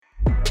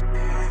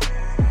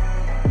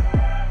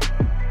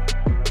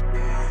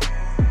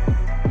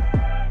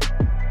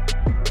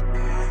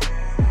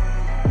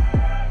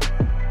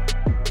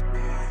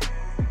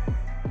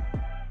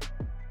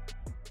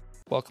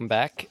Welcome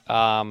back.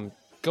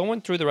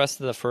 Going through the rest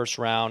of the first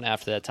round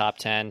after the top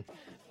 10,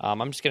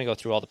 I'm just going to go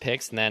through all the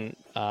picks, and then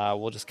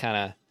we'll just kind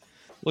of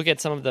look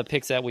at some of the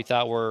picks that we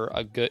thought were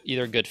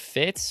either good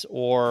fits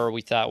or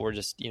we thought were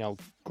just,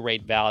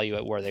 great value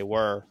at where they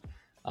were.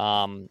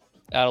 At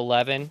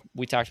 11,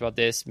 we talked about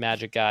this.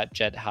 Magic got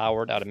Jett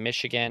Howard out of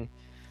Michigan.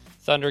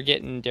 Thunder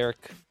getting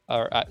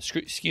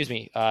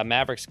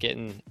Mavericks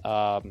getting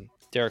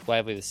Derek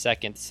Lively the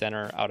second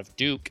center out of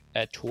Duke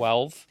at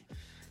 12.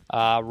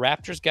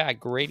 Raptors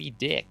got Gradey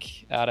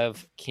Dick out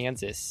of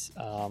Kansas.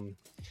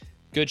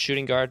 Good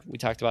shooting guard. We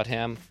talked about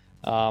him.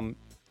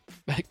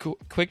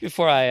 Quick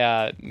before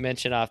I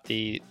mention off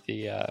the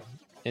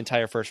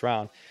entire first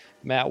round,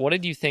 Matt, what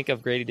did you think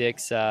of Gradey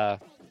Dick's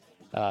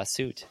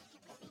suit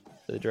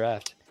for the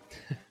draft?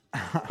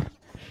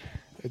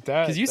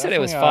 Because you said it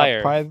was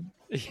fire.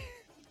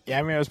 Yeah,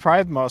 I mean, it was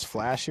probably the most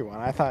flashy one.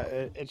 I thought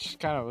he's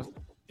kind of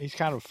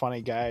a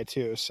funny guy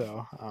too,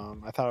 so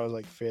I thought it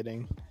was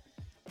fitting.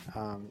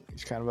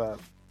 He's kind of a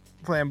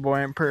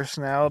flamboyant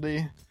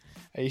personality.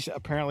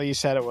 Apparently, he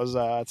said it was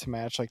to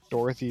match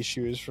Dorothy's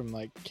shoes from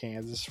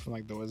Kansas, from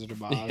the Wizard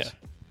of Oz.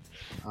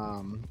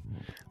 Yeah.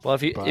 Well,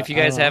 if you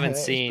guys haven't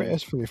seen,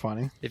 it's pretty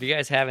funny. If you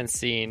guys haven't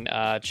seen,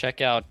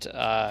 check out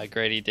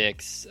Gradey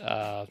Dicks'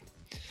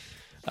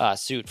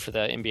 suit for the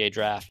NBA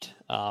draft.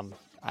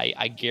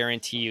 I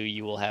guarantee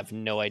you will have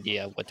no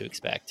idea what to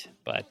expect.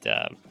 But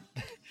a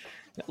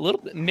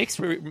little bit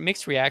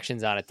mixed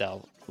reactions on it,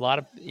 though. A lot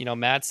of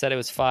Matt said it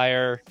was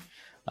fire.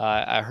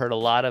 I heard a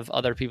lot of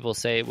other people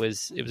say it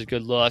was a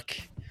good look,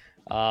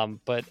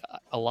 but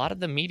a lot of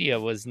the media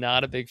was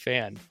not a big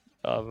fan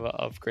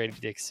of Gradey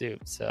Dick's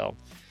suit. So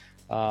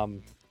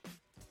I'm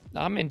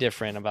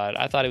indifferent about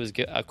it. I thought it was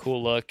a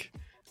cool look,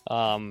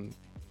 a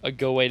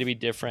go way to be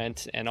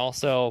different, and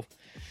also,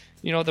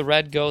 the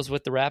red goes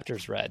with the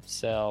Raptors red.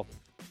 So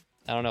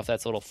I don't know if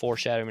that's a little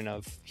foreshadowing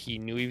of he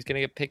knew he was going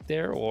to get picked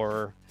there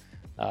or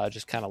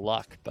just kind of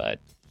luck, but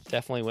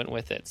definitely went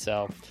with it.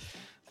 So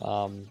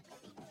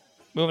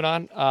moving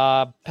on,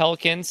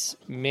 Pelicans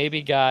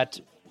maybe got,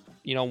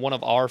 one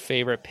of our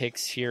favorite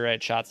picks here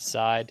at Shots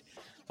Aside,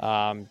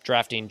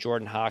 drafting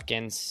Jordan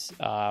Hawkins,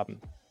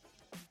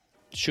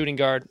 shooting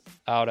guard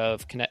out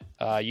of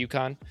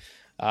UConn.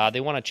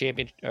 They won a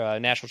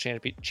national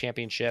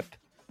championship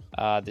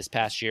this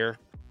past year.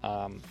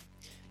 If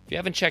you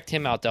haven't checked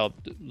him out, though,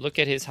 look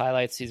at his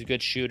highlights. He's a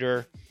good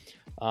shooter.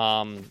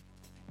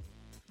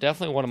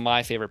 Definitely one of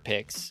my favorite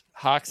picks.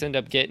 Hawks end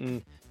up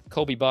getting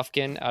Kobe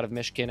Buffkin out of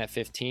Michigan at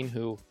 15,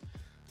 who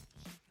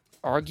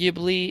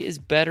arguably is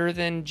better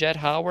than Jett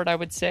Howard, I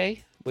would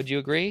say. Would you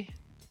agree?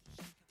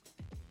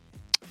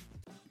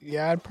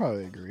 Yeah, I'd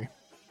probably agree.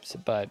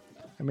 But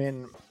I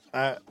mean,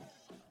 I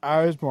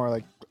was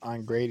more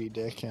on Gradey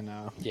Dick and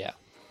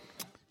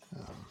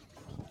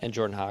and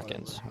Jordan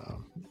Hawkins.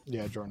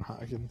 Jordan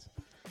Hawkins.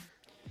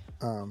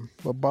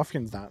 But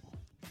Buffkin's not.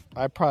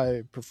 I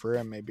probably prefer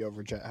him maybe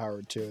over Jett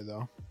Howard too,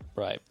 though.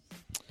 Right.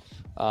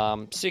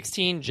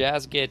 16,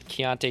 Jazz get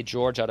Keontae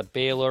George out of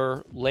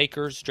Baylor.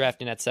 Lakers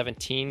drafting at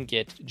 17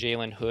 get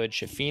Jalen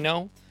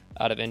Hood-Schifino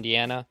out of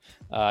Indiana.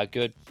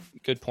 Good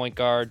point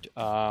guard.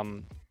 A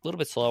little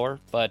bit slower,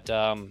 but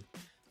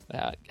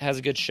has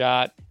a good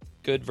shot,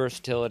 good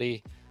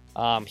versatility.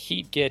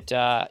 Heat get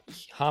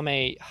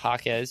Jaime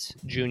Jaquez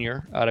Jr.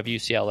 out of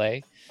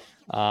UCLA.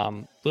 A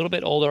little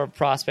bit older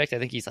prospect. I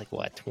think he's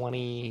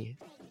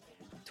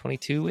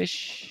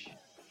 22-ish,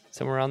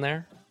 somewhere around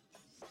there.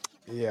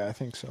 Yeah, I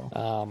think so.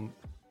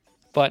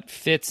 But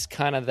fits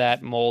kind of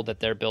that mold that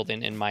they're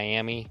building in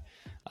Miami.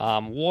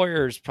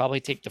 Warriors probably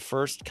take the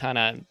first kind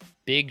of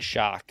big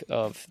shock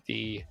of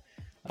the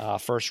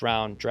first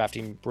round,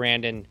 drafting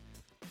Brandon.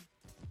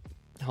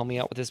 Help me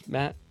out with this,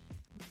 Matt.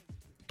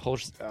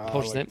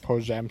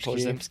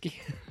 Podziemski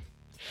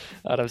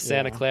out of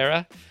Santa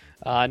Clara.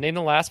 Name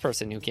the last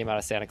person who came out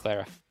of Santa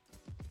Clara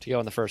to go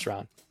in the first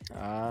round.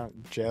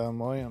 Jalen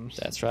Williams.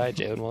 That's right,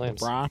 Jalen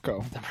Williams. The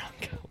Bronco.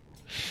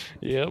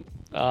 Yep.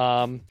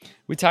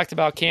 We talked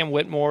about Cam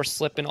Whitmore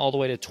slipping all the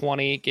way to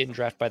 20, getting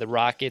drafted by the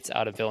Rockets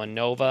out of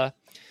Villanova.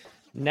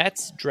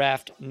 Nets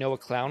draft Noah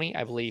Clowney.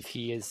 I believe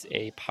he is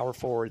a power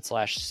forward /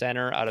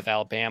 center out of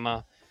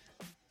Alabama.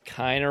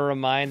 Kind of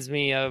reminds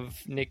me of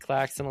Nick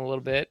Claxton a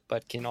little bit,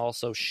 but can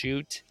also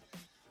shoot.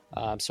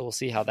 So we'll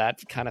see how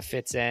that kind of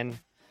fits in.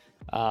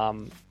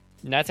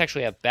 Nets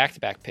actually have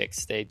back-to-back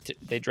picks. They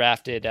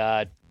drafted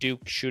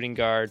Duke shooting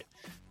guard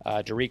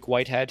Dariq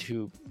Whitehead,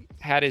 who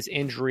had his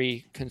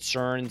injury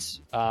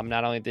concerns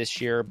not only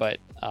this year, but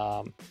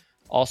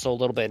also a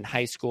little bit in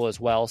high school as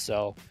well.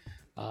 So,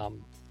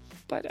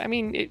 but I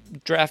mean,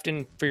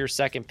 drafting for your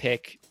second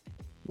pick,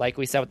 like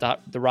we said with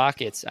the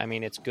Rockets, I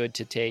mean, it's good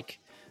to take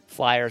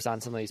flyers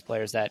on some of these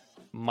players that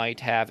might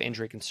have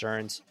injury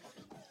concerns,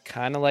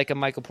 kind of like a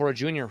Michael Porter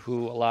Jr.,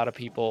 who a lot of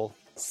people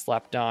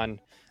slept on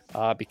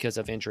because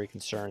of injury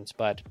concerns.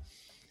 But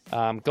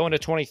going to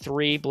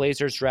 23,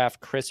 Blazers draft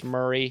Chris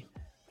Murray,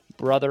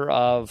 brother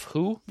of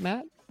who,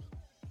 Matt?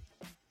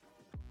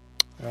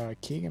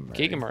 Keegan Murray.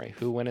 Keegan Murray,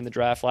 who went in the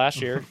draft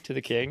last year to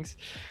the Kings.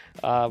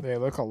 They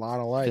look a lot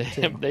alike,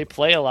 too. They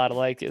play a lot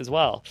alike as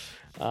well.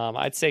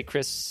 I'd say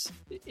Chris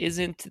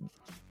isn't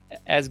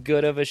as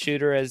good of a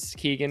shooter as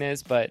Keegan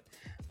is, but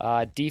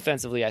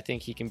defensively, I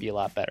think he can be a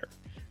lot better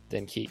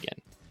than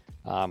Keegan,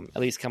 at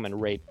least coming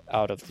right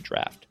out of the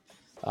draft.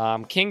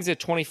 Kings at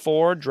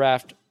 24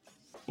 draft.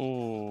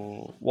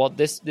 Well,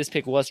 this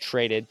pick was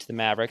traded to the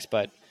Mavericks,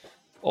 but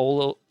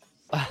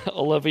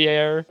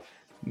Olivier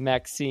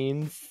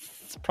Maxime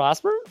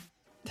Prosper.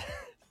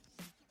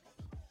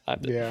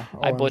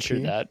 I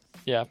butchered that.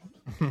 Yeah,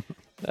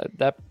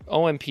 that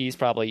OMP is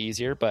probably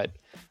easier, but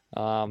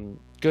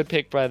good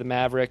pick by the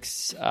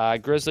Mavericks.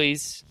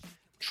 Grizzlies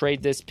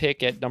trade this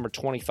pick at number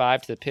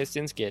 25 to the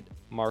Pistons. Get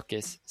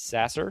Marcus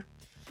Sasser,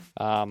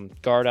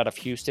 guard out of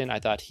Houston. I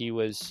thought he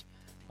was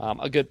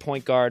a good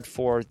point guard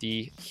for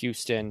the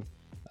Houston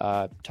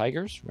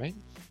Tigers, right?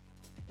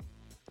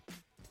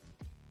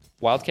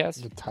 Wildcats?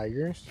 The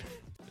Tigers?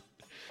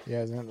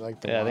 Yeah, isn't it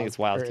like I think it's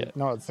Wildcat.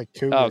 No, it's like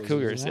Cougars. Oh,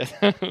 Cougars.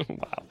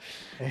 Wow.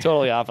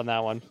 Totally off on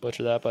that one.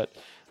 Butcher that. But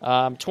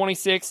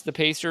 26, the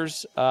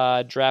Pacers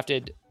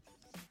drafted,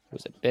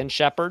 was it Ben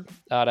Shepherd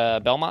out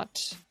of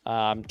Belmont?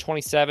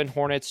 27,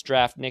 Hornets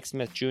draft Nick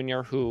Smith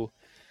Jr., who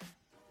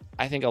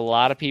I think a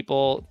lot of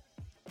people,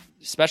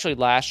 especially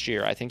last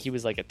year, I think he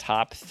was like a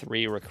top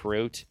 3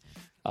 recruit,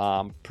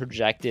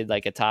 projected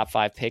like a top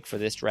 5 pick for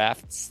this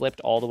draft, slipped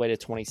all the way to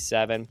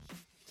 27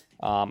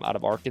 out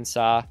of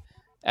Arkansas.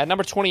 At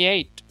number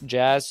 28,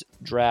 Jazz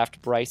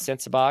draft Bryce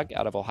Sensabaugh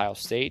out of Ohio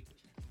State.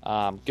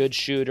 Good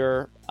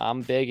shooter.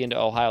 I'm big into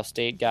Ohio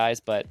State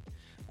guys, but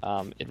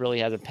it really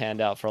hasn't panned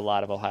out for a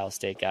lot of Ohio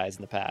State guys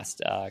in the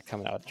past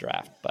coming out of the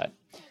draft. But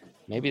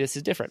maybe this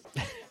is different.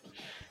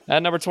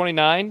 At number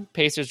 29,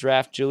 Pacers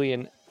draft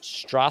Julian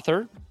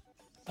Strawther.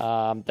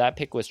 That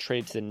pick was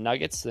traded to the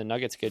Nuggets. The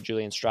Nuggets get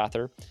Julian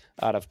Strawther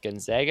out of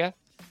Gonzaga.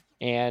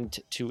 And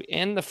to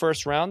end the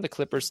first round, the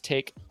Clippers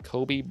take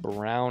Kobe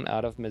Brown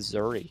out of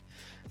Missouri.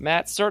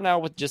 Matt, starting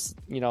out with just,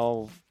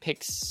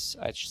 picks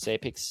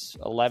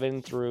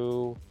 11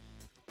 through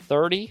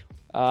 30.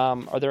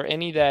 Are there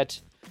any that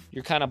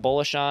you're kind of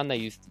bullish on that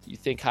you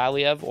think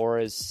highly of,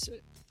 or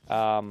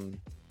are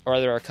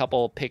there a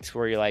couple picks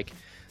where you're like,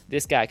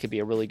 this guy could be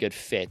a really good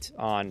fit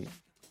on,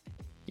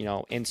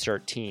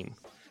 insert team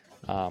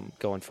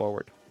going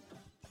forward?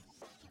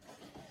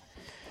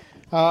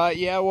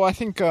 Yeah, well, I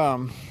think,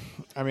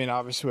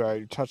 obviously we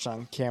already touched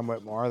on Cam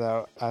Whitmore.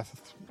 That I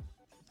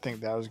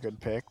think that was a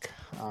good pick,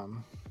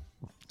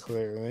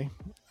 clearly,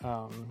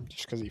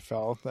 just because he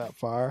fell that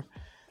far.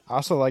 I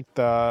also like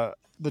the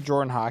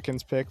Jordan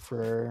Hawkins pick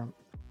for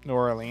New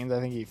Orleans. I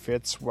think he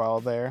fits well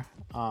there.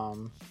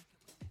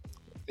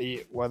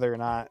 Whether or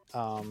not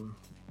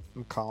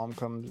McCollum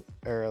comes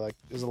or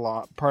is a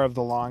lot part of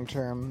the long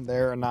term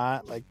there or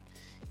not,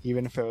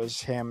 even if it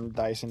was him,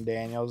 Dyson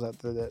Daniels at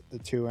the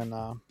two in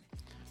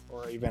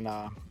or even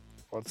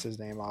what's his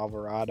name,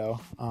 Alvarado,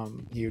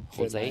 he would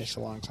fit nice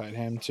alongside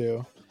him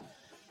too.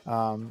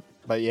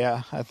 But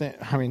yeah,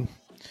 New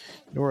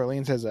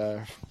Orleans has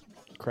a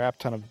crap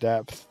ton of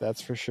depth,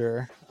 that's for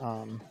sure.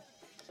 So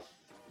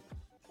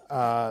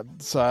I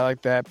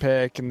like that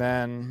pick. And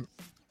then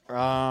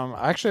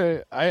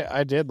actually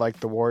I did like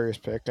the Warriors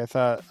pick. I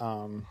thought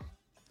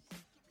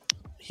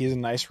he's a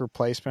nice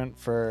replacement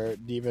for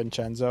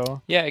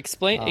DiVincenzo. Yeah,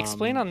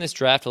 explain on this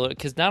draft a little,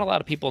 because not a lot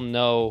of people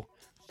know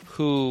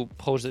who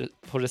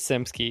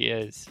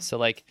Podziemski is.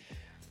 So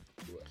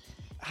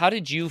how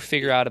did you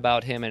figure out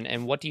about him,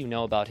 and what do you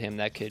know about him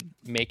that could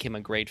make him a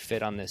great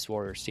fit on this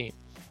Warriors team?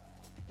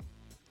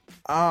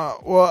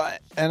 Well,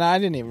 and I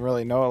didn't even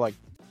really know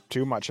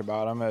too much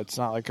about him. It's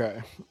not like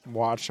I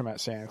watched him at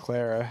Santa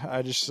Clara.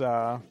 I just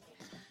found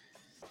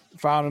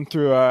him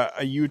through a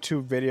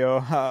YouTube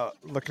video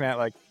looking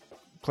at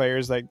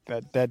players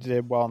that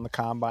did well in the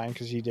combine,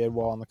 because he did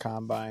well in the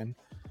combine,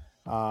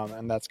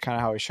 and that's kind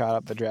of how he shot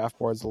up the draft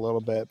boards a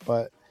little bit.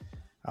 But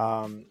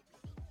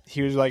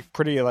he was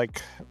pretty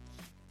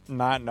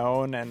not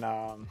known, and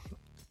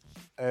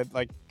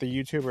the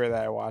YouTuber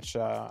that I watched,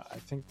 I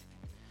think,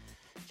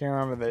 can't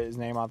remember his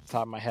name off the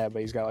top of my head,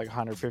 but he's got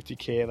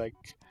 150K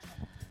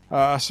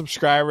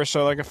subscribers,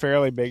 so a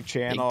fairly big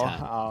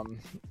channel.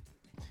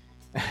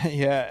 Big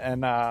yeah,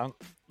 and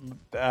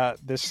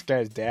this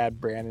guy's dad,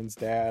 Brandon's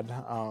dad,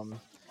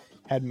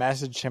 had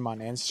messaged him on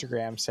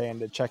Instagram saying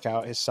to check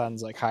out his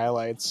son's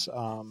highlights,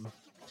 kind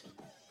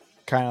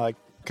of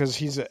because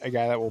he's a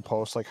guy that will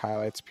post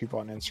highlights of people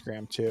on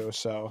Instagram too.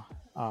 So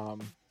I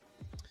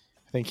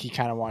think he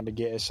kind of wanted to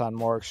get his son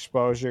more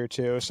exposure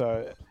too.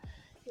 So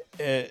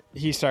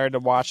he started to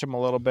watch him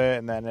a little bit,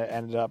 and then it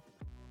ended up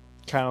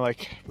kind of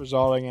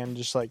resulting in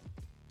just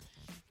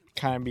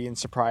kind of being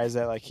surprised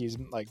that he's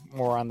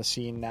more on the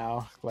scene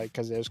now,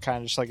 because it was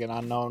kind of just an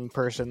unknown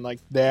person.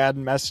 Dad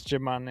messaged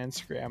him on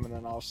Instagram, and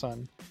then all of a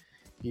sudden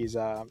he's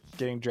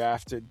getting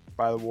drafted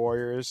by the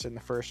Warriors in the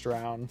first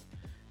round.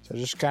 So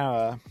just kind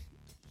of a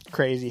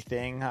crazy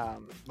thing.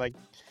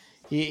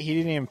 he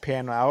didn't even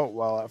pan out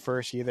well at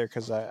first either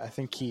because I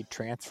think he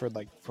transferred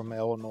like from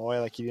Illinois.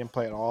 Like he didn't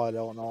play at all at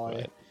Illinois.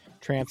 Right.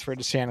 Transferred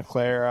to Santa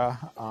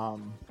Clara.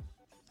 And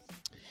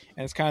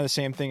it's kind of the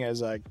same thing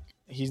as like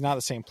he's not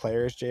the same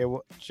player as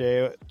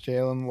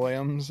Jalen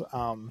Williams.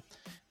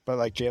 But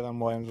like Jalen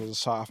Williams was a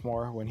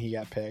sophomore when he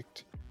got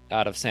picked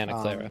Out of Santa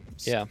Clara.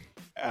 Yeah.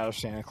 out of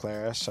Santa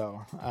Clara.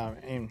 So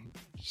and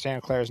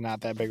Santa Clara is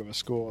not that big of a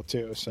school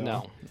too. So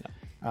No.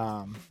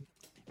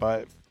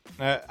 But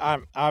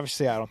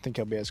obviously I don't think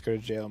he'll be as good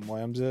as Jalen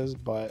Williams is.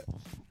 But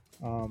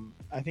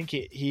I think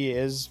he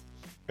is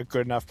a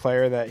good enough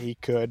player that he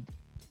could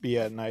be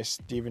a nice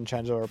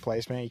DiVincenzo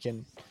replacement. He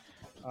can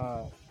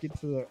get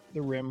to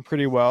the rim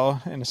pretty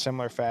well in a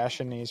similar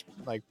fashion. He's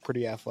like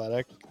pretty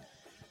athletic.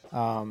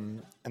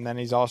 And then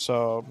he's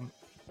also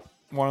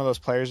one of those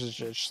players is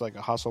just like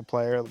a hustle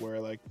player where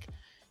like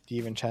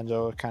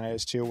DiVincenzo kind of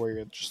is too, where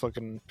you're just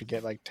looking to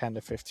get like 10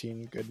 to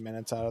 15 good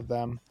minutes out of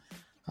them.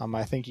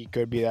 I think he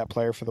could be that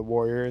player for the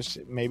Warriors,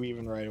 maybe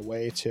even right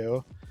away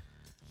too.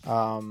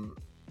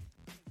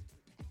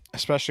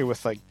 Especially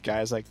with like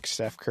guys like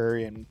Steph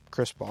Curry and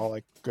Chris Paul,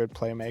 like good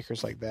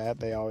playmakers like that.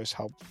 They always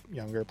help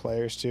younger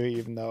players too,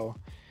 even though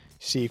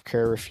Steve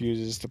Kerr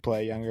refuses to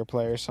play younger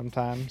players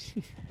sometimes.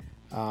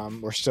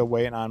 We're still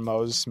waiting on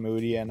Moses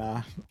Moody and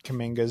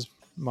Kuminga's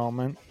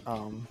moment.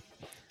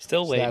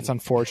 Still waiting. That's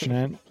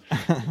unfortunate.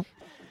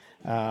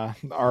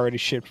 Already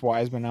shipped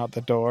Wiseman out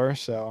the door.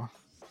 So,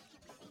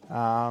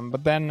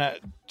 but then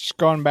just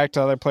going back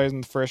to other players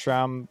in the first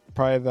round,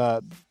 probably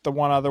the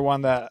one other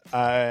one that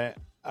I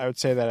would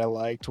say that I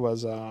liked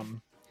was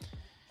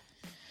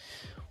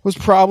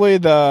probably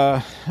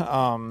the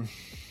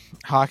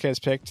Hawkins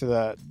pick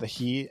to the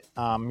Heat.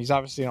 He's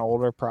obviously an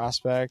older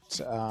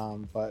prospect,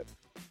 but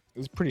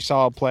he's a pretty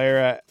solid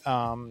player.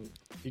 A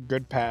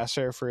good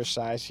passer for his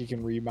size. He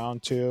can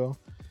rebound too.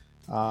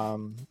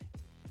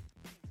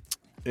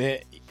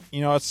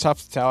 It's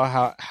tough to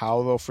tell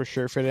how they'll for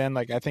sure fit in.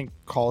 Like I think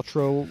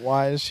cultural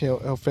wise,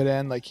 he'll fit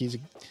in. Like he's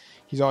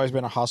always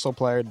been a hustle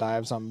player,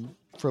 dives on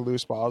for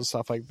loose balls,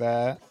 stuff like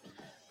that.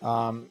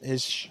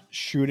 His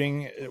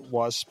shooting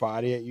was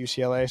spotty at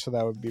UCLA, so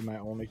that would be my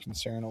only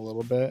concern a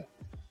little bit.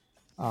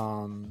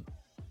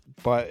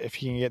 But if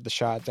he can get the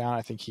shot down,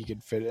 I think he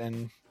could fit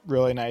in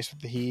really nice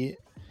with the Heat.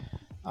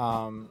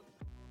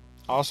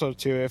 Also,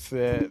 too, if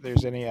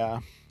there's any,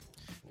 if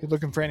you're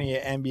looking for any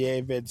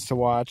NBA vids to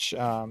watch,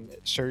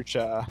 search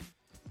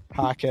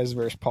Jaquez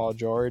versus Paul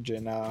George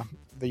and the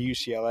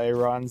UCLA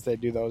runs. They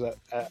do those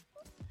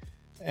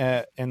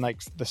in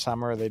like the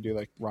summer. They do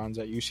like runs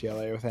at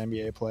UCLA with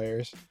NBA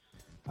players.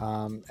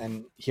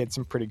 And he had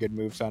some pretty good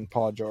moves on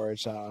Paul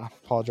George.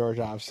 Paul George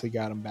obviously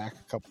got him back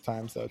a couple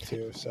times though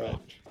too. So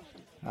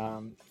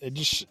it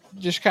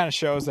just kind of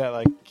shows that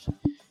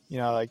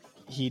like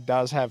he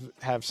does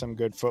have some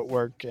good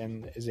footwork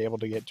and is able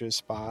to get to his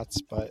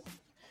spots, but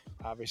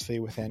obviously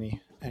with any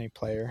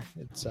player,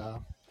 it's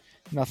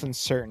nothing's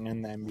certain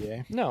in the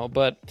NBA. No,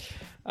 but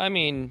I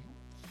mean,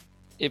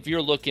 if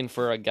you're looking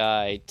for a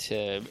guy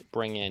to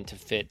bring in to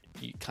fit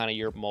kind of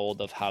your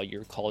mold of how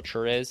your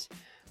culture is,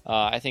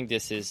 I think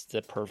this is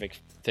the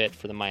perfect fit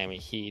for the Miami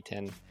Heat.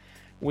 And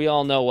we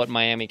all know what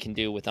Miami can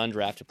do with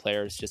undrafted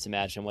players. Just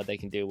imagine what they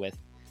can do with,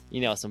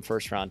 some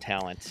first round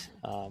talent.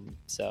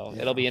 So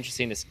it'll be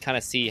interesting to kind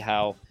of see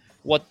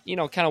what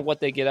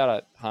they get out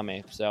of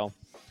Jaime. So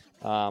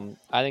I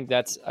think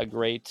that's a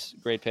great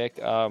pick.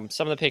 Some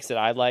of the picks that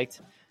I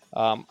liked,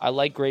 I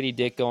like Gradey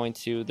Dick going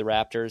to the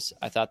Raptors.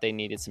 I thought they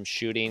needed some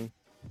shooting.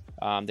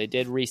 They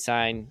did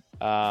re-sign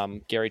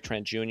Gary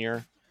Trent Jr.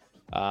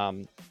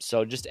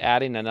 So just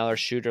adding another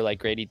shooter like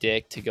Gradey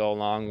Dick to go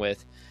along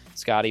with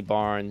Scotty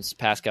Barnes,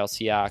 Pascal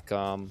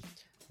Siakam,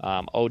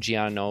 OG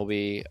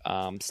Anunoby.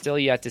 Still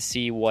yet to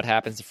see what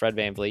happens to Fred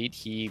VanVleet.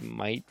 He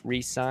might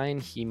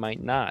re-sign, he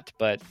might not.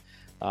 But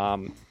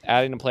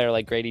adding a player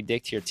like Gradey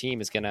Dick to your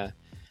team is going to,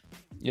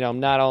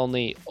 not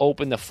only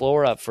open the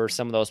floor up for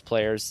some of those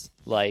players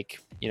like,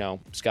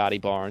 Scotty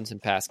Barnes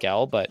and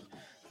Pascal, but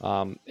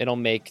it'll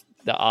make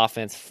the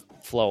offense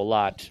flow a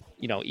lot,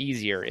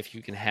 easier if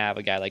you can have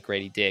a guy like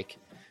Gradey Dick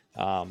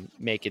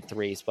making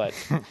threes. But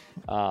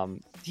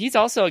he's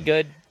also a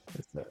good.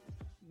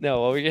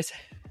 No, what were you gonna say?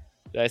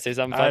 Did I say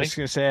something funny? I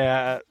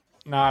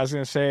was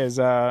gonna say is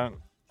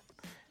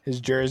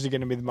his jersey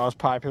going to be the most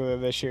popular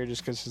this year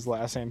just because his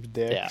last name's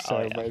Dick, so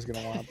everybody's going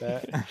to want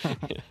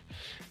that.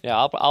 Yeah,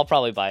 I'll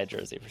probably buy a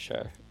jersey for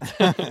sure.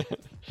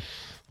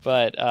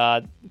 But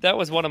that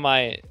was one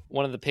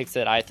of the picks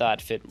that I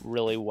thought fit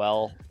really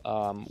well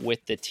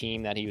with the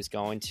team that he was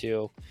going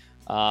to.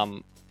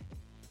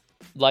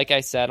 Like I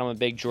said, I'm a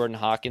big Jordan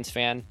Hawkins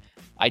fan.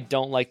 I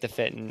don't like the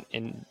fit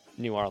in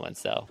New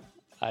Orleans, though.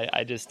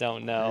 I just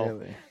don't know.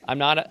 Really? I'm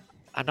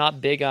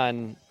not big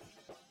on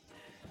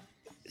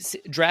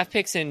draft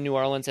picks in New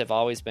Orleans. Have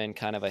always been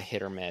kind of a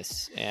hit or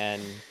miss,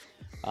 and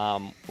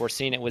we're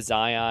seeing it with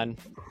Zion.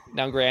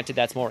 Now, granted,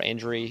 that's more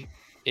injury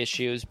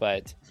issues,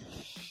 but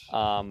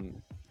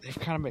they've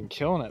kind of been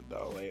killing it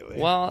though lately.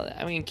 Well,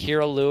 I mean,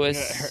 Kira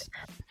Lewis.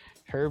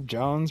 Herb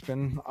Jones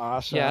been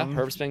awesome. Yeah,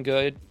 Herb's been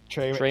good.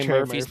 Trey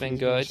Murphy's been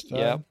good.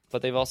 Yeah,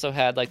 but they've also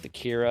had like the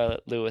Kira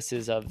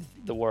Lewises of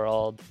the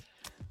world.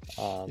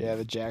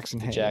 The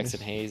Jackson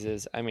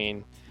Hayeses. I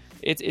mean,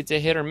 it's a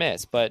hit or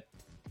miss. But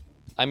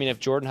I mean, if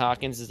Jordan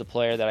Hawkins is the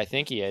player that I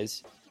think he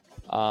is,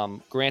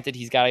 granted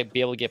he's got to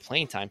be able to get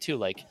playing time too.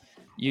 Like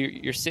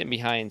you're sitting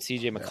behind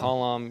CJ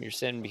McCollum, you're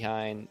sitting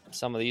behind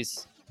some of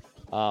these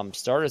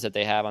starters that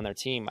they have on their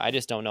team. I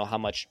just don't know how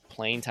much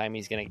playing time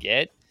he's going to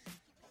get.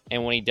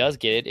 And when he does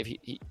get it,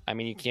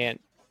 you can't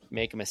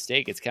make a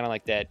mistake. It's kind of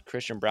like that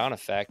Christian Brown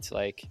effect,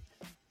 like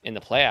in the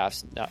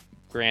playoffs. Now,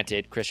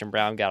 granted, Christian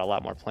Brown got a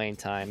lot more playing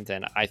time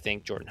than I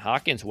think Jordan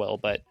Hawkins will,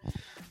 but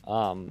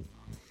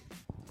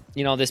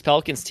this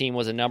Pelicans team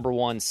was a number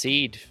 1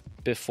 seed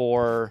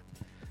before,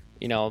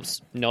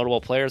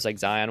 notable players like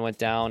Zion went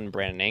down and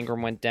Brandon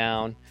Ingram went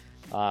down.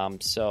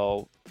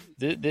 So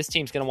this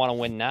team's going to want to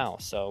win now.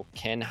 So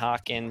can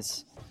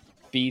Hawkins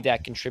be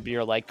that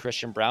contributor like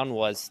Christian Brown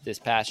was this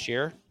past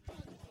year?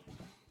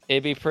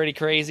 It'd be pretty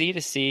crazy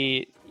to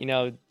see,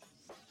 2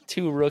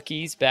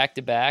 rookies back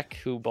to back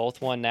who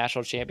both won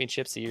national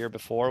championships the year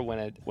before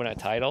win a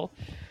title.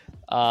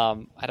 I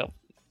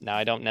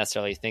don't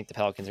necessarily think the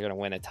Pelicans are going to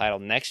win a title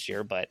next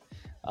year, but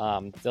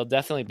they'll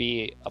definitely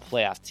be a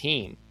playoff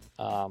team.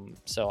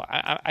 So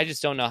I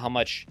just don't know how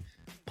much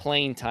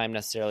playing time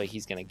necessarily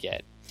he's going to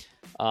get.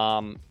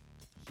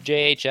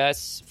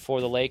 JHS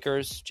for the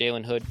Lakers,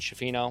 Jalen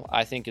Hood-Schifino,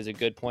 I think is a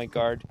good point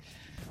guard.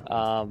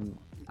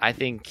 I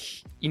think,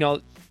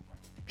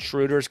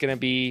 Schroeder's going to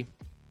be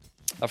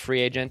a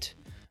free agent.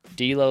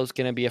 D'Lo's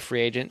going to be a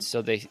free agent,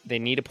 so they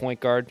need a point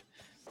guard.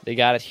 They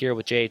got it here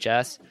with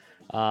JHS.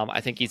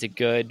 I think he's a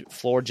good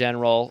floor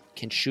general,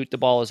 can shoot the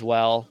ball as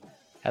well,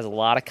 has a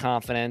lot of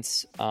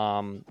confidence.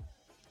 Now,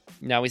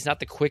 he's not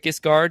the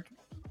quickest guard,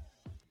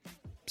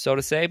 so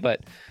to say,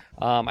 but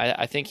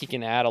I think he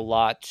can add a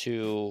lot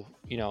to,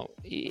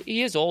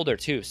 he is older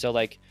too. So,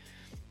 like,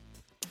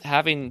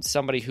 having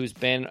somebody who's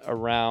been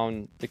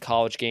around the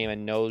college game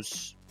and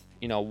knows,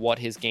 what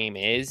his game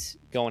is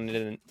going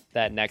into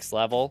that next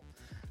level,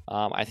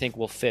 I think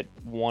will fit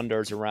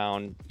wonders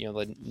around,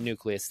 the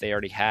nucleus they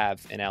already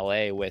have in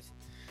LA with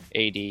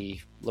AD,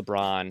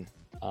 LeBron,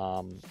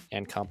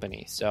 and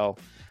company. So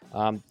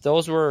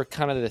those were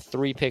kind of the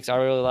 3 picks I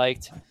really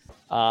liked.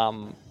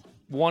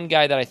 One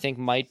guy that I think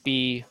might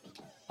be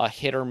a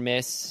hit or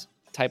miss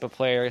type of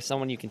player,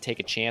 someone you can take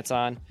a chance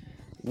on,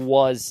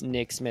 was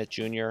Nick Smith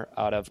Jr.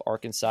 out of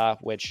Arkansas,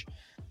 which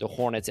the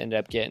Hornets ended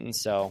up getting.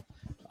 So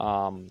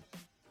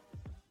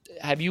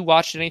have you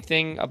watched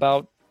anything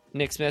about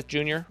Nick Smith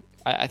Jr.?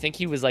 I think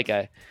he was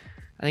I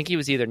think he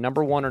was either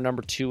number 1 or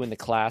number 2 in the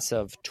class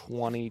of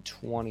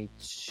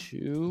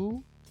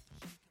 2022,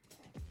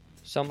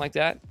 something like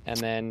that. And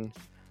then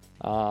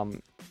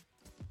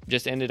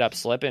just ended up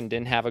slipping,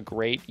 didn't have a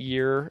great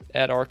year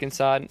at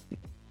Arkansas.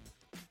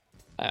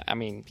 I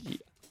mean,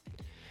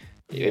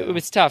 it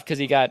was tough because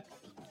he got,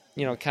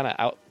 kind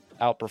of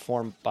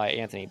outperformed by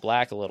Anthony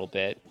Black a little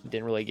bit.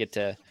 Didn't really get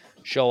to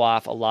show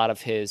off a lot of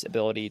his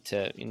ability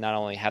to not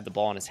only have the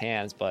ball in his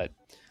hands, but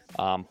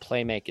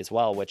play make as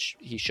well, which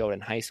he showed in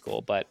high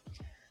school. But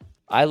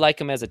I like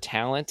him as a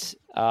talent.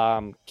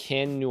 Can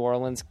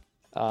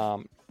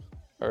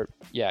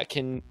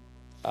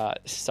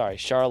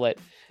Charlotte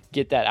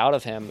get that out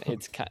of him?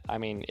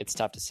 It's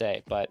tough to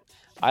say, but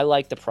I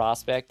like the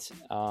prospect.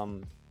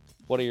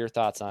 What are your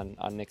thoughts on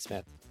Nick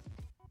Smith?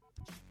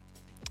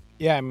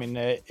 Yeah, I mean,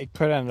 it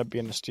could end up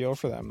being a steal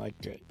for them.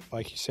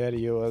 Like you said,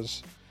 he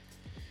was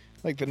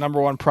like the number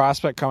 1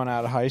 prospect coming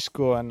out of high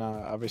school, and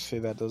obviously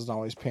that doesn't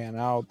always pan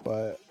out,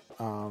 but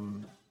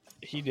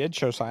he did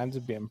show signs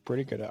of being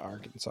pretty good at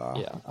Arkansas.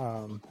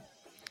 Yeah.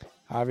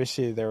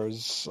 Obviously there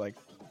was like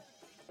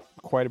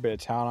quite a bit of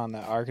talent on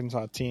that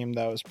Arkansas team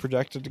that was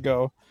projected to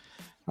go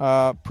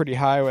pretty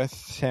high with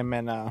him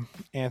and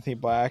Anthony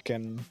Black,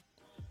 and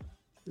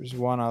there's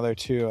one other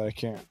too. I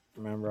can't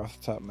remember off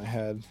the top of my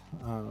head.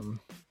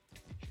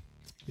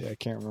 I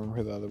can't remember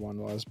who the other one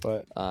was,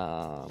 but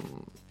I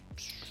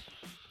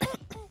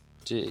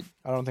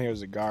don't think it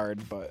was a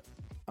guard, but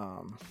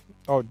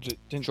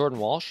Jordan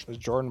Walsh? It was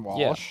Jordan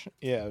Walsh?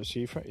 Yeah, was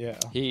he? Yeah.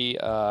 He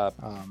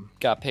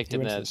got picked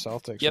in the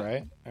Celtics, yep,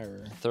 right?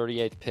 Or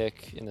 38th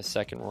pick in the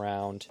second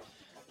round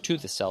to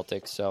the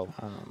Celtics. So,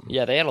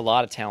 they had a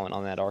lot of talent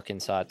on that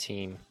Arkansas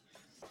team.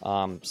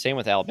 Same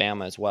with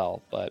Alabama as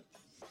well, but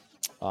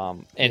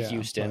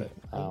Houston.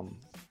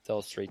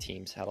 Those 3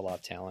 teams had a lot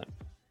of talent.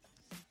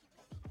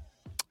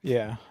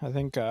 Yeah, I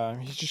think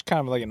he's just kind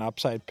of like an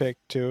upside pick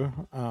too.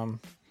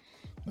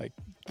 It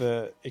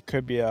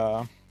could be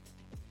I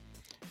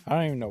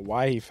don't even know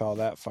why he fell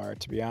that far,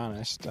 to be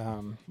honest.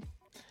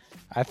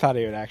 I thought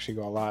he would actually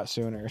go a lot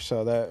sooner,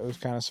 so that was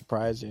kind of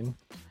surprising.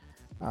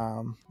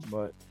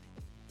 But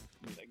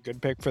a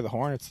good pick for the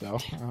Hornets, though.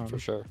 For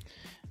sure.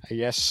 I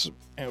guess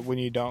when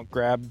you don't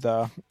grab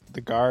the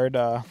guard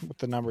with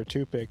the number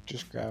 2 pick,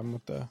 just grab him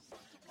with the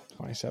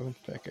 27th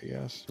pick, I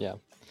guess. Yeah.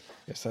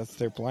 Guess that's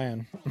their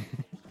plan.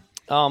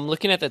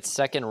 Looking at that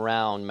second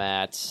round,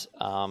 Matt,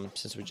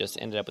 since we just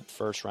ended up with the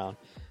first round,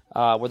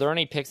 Were there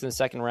any picks in the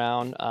second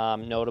round?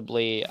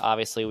 Notably,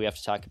 obviously, we have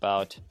to talk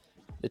about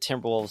the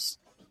Timberwolves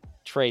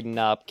trading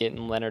up,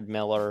 getting Leonard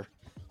Miller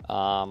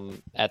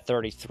at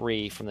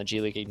 33 from the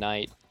G League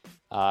Ignite.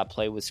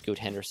 Play with Scoot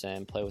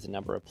Henderson, play with a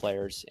number of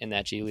players in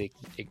that G League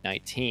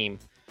Ignite team.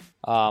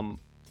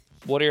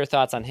 What are your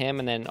thoughts on him?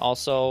 And then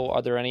also,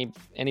 are there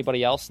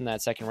anybody else in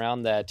that second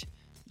round that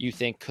you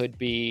think could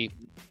be,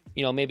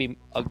 maybe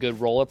a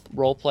good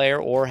role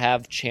player or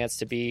have chance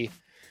to be,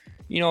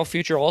 a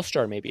future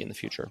All-Star maybe in the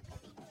future?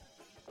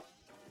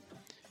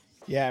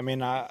 Yeah, I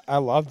mean, I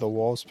love the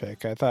Wolves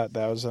pick. I thought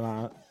that was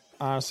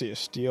honestly a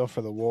steal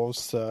for the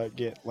Wolves to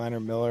get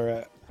Leonard Miller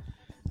at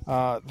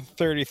the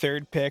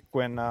 33rd pick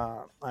when,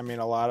 a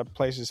lot of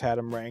places had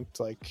him ranked.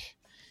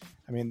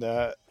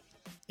 The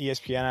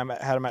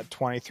ESPN had him at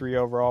 23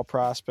 overall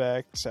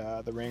prospect.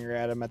 The Ringer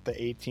had him at the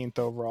 18th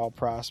overall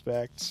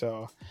prospect.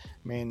 So,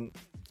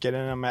 getting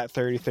him at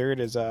 33rd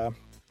is a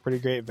pretty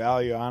great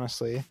value,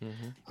 honestly.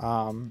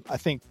 Mm-hmm. I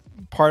think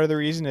part of the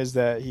reason is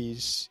that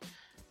he's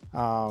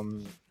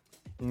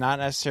not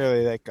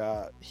necessarily like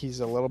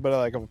he's a little bit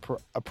like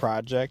a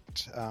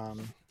project.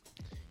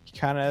 He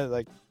kind of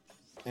like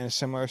in a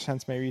similar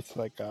sense maybe to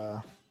like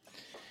the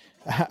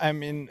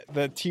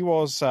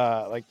T-Wolves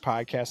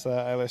podcast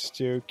that I listened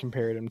to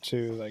compared him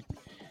to like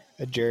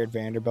a Jared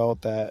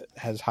Vanderbilt that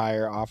has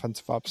higher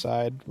offensive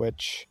upside,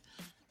 which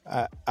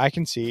I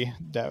can see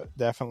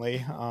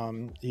definitely.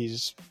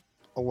 He's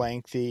a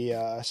lengthy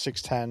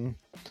 6'10"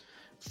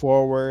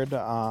 forward.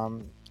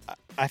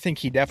 I think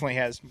he definitely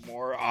has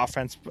more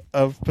offense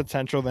of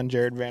potential than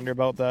Jared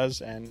Vanderbilt does,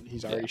 and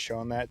he's already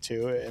shown that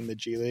too in the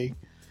G League.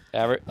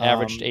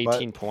 Averaged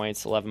 18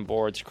 points, 11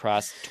 boards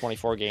across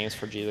 24 games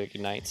for G League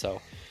Ignite,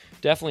 so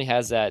definitely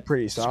has that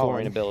pretty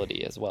scoring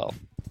ability as well.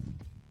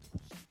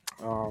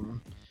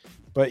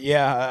 But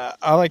yeah,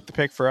 I like the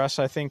pick for us.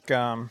 I think,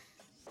 and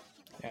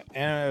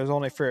it was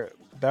only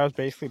that was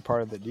basically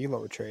part of the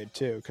D'Lo trade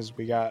too, because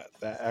we got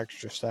that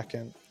extra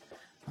second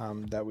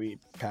that we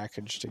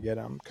packaged to get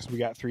him, because we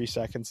got 3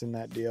 seconds in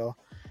that deal,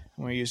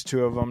 and we used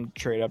 2 of them to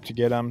trade up to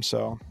get him.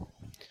 So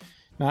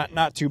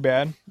not too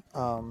bad.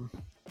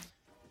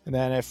 And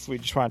then if we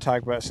just want to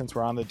talk about, since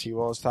we're on the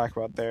T-Wolves, talk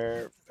about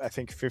their, I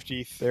think,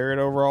 53rd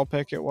overall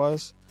pick it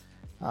was.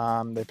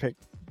 They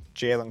picked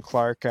Jalen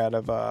Clark out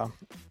of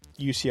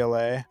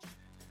UCLA.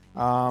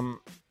 I'm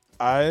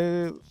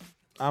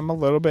a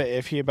little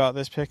bit iffy about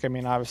this pick.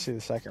 Obviously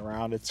the second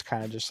round, it's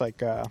kind of just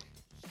like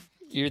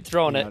you're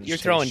throwing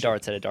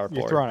darts at a dartboard.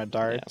 You're throwing a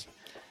dart.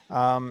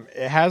 Yeah.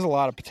 It has a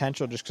lot of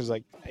potential just because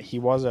he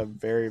was a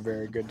very,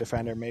 very good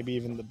defender, maybe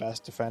even the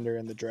best defender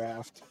in the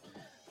draft.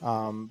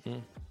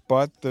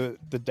 But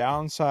the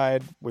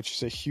downside, which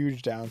is a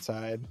huge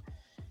downside,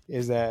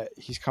 is that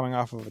he's coming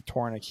off of a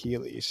torn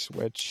Achilles,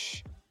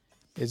 which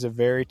is a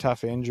very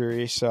tough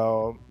injury.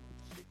 So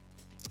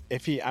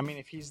if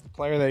he's the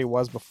player that he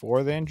was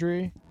before the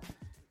injury,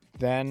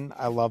 then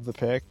I love the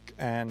pick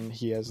and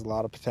he has a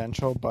lot of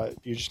potential, but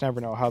you just never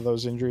know how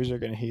those injuries are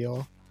going to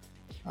heal.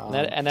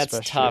 And that's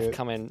tough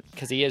coming,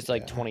 because he is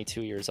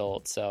 22 years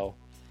old. So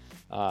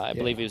I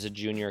believe he was a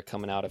junior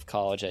coming out of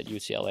college at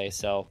UCLA.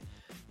 So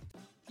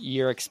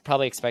you're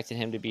probably expecting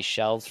him to be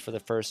shelved for the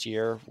first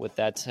year with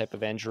that type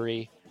of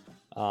injury.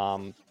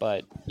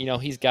 But,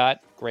 he's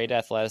got great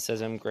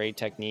athleticism, great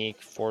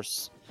technique,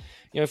 force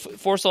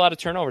a lot of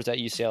turnovers at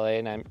UCLA.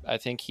 And I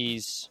think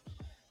he's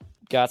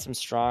got some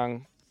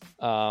strong,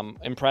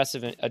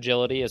 impressive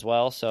agility as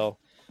well. So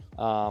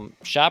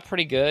shot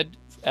pretty good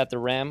at the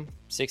rim,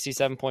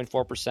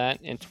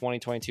 67.4% in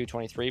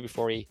 2022-23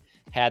 before he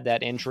had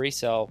that injury.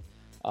 So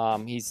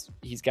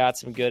he's got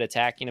some good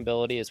attacking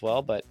ability as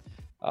well. But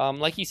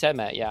like you said,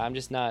 Matt,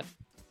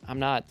 I'm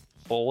not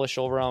bullish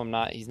over him.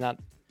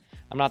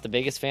 I'm not the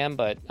biggest fan,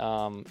 but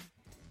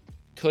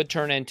could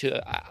turn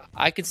into,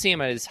 I could see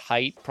him at his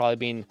height probably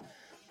being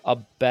a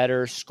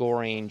better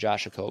scoring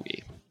Josh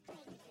Okogie.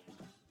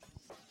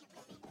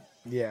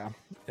 Yeah,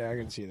 I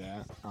can see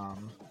that.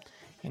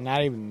 And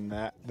not even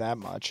that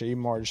much. He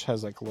more just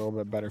has a little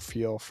bit better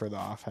feel for the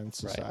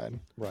offensive side.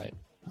 Right.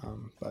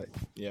 But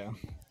yeah.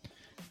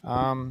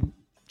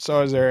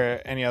 So is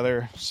there any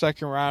other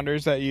second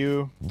rounders that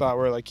you thought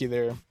were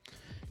either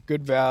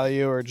good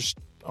value or just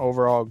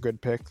overall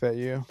good pick that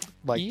you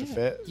like to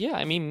fit?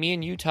 Yeah, me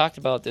and you talked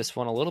about this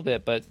one a little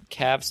bit, but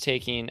Cavs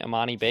taking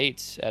Imani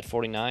Bates at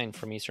 49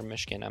 from Eastern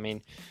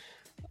Michigan.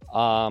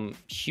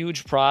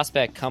 Huge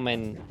prospect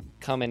coming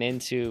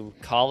into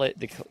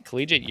the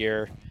collegiate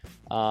year.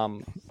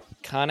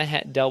 Kind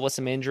of dealt with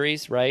some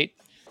injuries, right?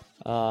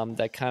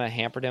 That kind of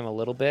hampered him a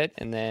little bit.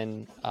 And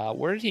then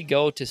where did he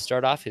go to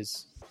start off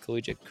his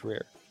collegiate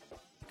career?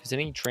 Because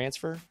didn't he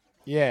transfer?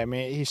 Yeah,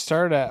 he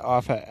started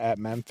off at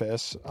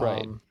Memphis.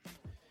 Right.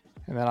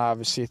 And then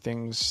obviously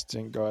things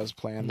didn't go as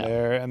planned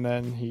there. And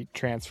then he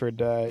transferred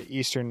to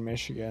Eastern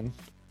Michigan.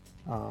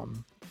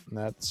 And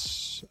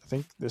that's, I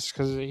think this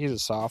because he's a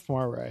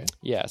sophomore, right?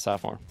 Yeah,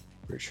 sophomore.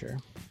 For sure.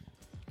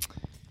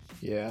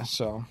 Yeah,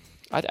 so.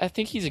 I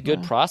think he's a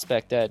good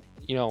prospect that,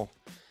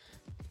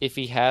 if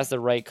he has the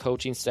right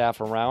coaching staff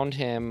around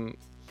him,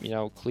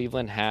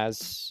 Cleveland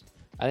has,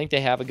 I think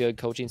they have a good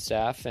coaching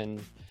staff,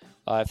 and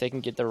if they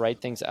can get the right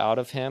things out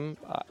of him,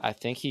 I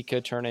think he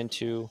could turn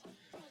into,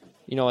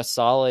 a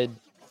solid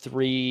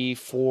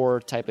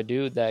 3-4 type of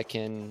dude that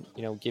can,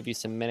 give you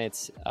some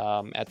minutes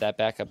at that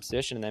backup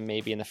position, and then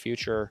maybe in the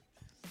future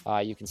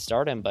you can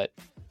start him. But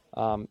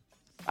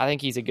I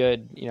think he's a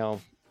good,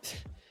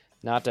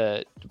 not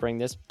to bring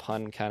this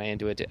pun kind of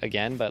into it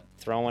again, but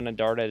throwing a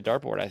dart at a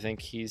dartboard, I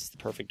think he's the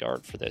perfect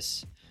dart for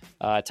this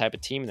type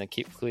of team, the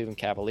Cleveland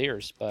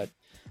Cavaliers. But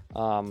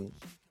I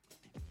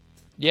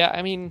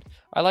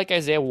like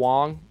Isaiah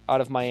Wong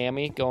out of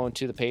Miami going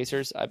to the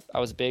Pacers. I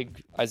was a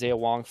big Isaiah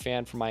Wong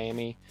fan from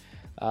Miami.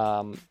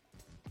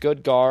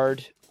 Good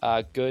guard,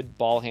 good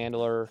ball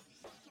handler,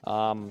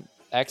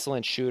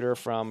 excellent shooter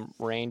from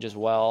range as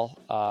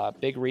well.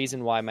 Big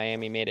reason why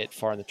Miami made it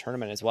far in the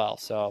tournament as well.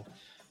 So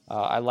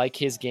I like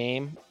his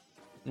game.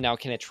 Now,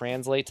 can it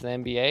translate to the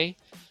NBA?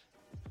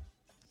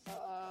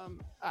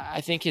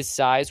 I think his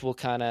size will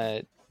kind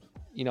of,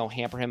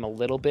 hamper him a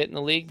little bit in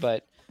the league,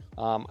 but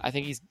I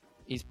think he's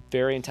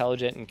very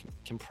intelligent and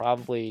can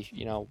probably,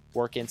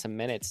 work in some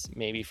minutes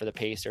maybe for the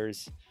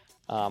Pacers,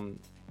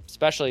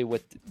 especially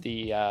with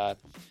the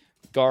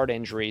guard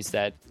injuries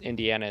that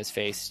Indiana has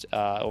faced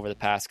over the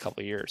past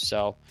couple of years.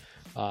 So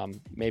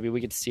maybe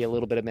we get to see a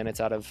little bit of minutes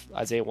out of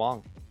Isaiah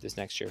Wong this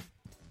next year.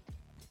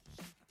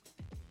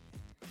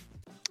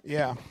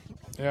 Yeah,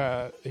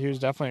 he was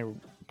definitely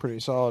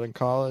pretty solid in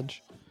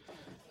college.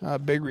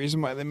 Big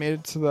reason why they made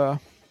it to the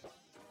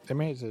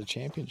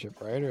championship,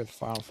 right? Or the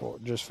Final Four?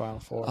 Just Final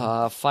Four.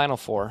 Final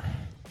Four.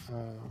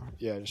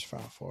 Just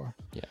Final Four.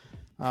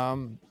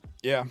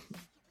 Yeah.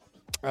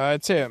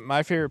 I'd say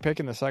my favorite pick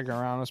in the second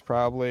round was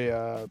probably,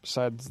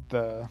 besides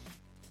the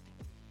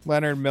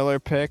Leonard Miller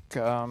pick,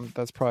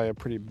 that's probably a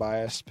pretty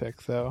biased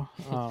pick though.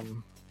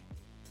 Would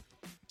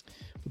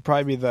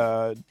probably be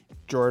the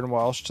Jordan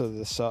Welsh to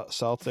the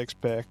Celtics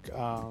pick.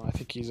 I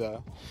think he's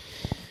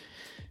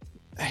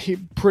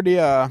pretty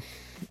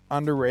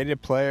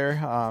underrated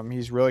player.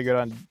 He's really good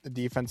on the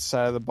defense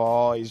side of the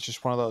ball. He's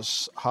just one of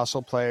those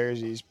hustle players.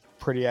 He's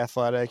pretty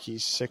athletic.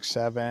 He's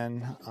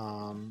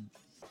 6'7".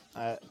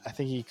 I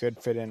think he could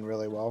fit in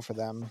really well for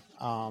them.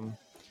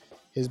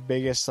 His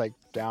biggest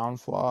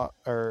flaw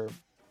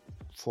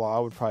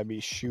would probably be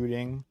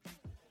shooting.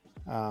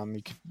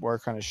 He could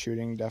work on his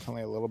shooting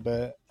definitely a little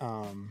bit.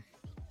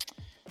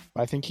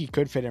 But I think he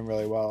could fit in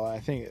really well. I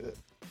think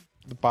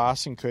the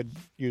Boston could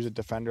use a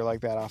defender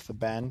like that off the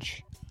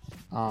bench,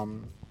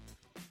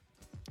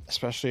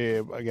 especially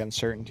against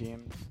certain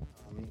teams.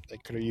 They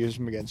could have used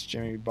him against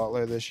Jimmy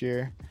Butler this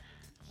year.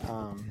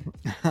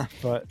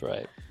 But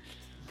right.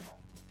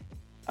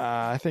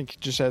 I think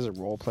just as a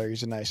role player,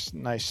 he's a nice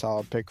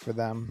solid pick for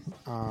them.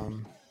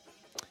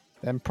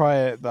 Then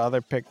probably the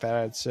other pick that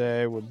I'd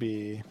say would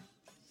be,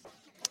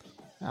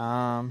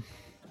 I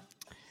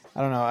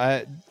don't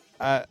know.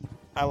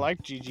 I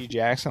like G.G.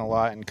 Jackson a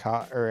lot in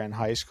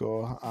high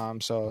school. I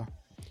agree.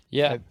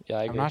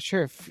 I'm not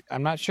sure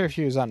if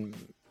he was on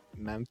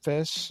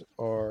Memphis,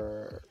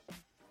 or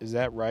is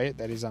that right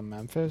that he's on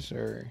Memphis,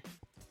 or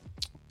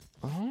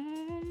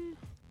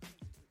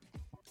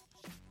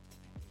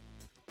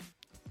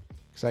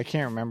because I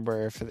can't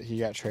remember if he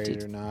got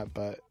traded or not.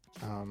 But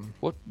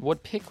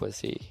what pick was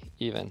he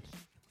even?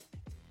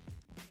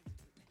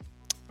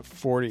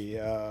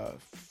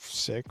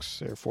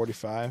 46 or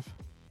 45.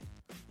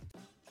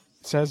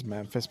 It says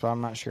Memphis, but I'm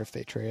not sure if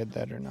they traded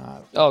that or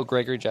not. Oh,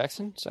 Gregory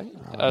Jackson,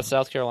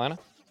 South Carolina.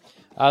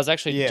 I was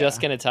actually just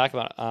going to talk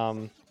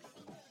about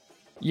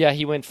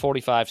he went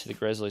 45 to the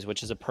Grizzlies,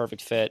 which is a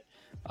perfect fit.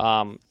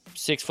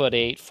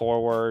 6'8"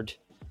 forward.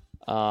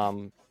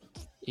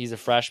 He's a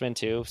freshman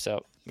too,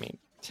 so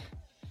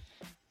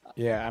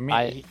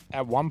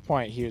at one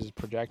point he was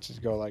projected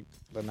to go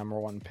the number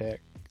one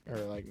pick, or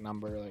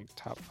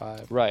top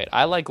 5. Right.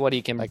 I like what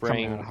he can bring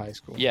coming out of high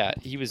school. Yeah,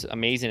 he was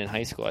amazing in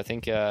high school. I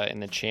think in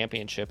the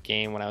championship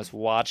game when I was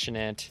watching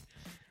it,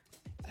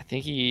 I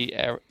think he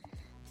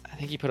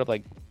put up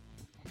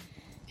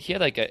he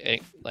had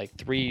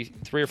three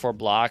or four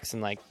blocks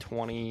and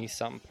 20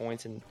 something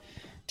points and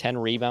 10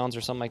 rebounds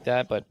or something like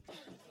that. But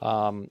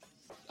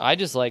I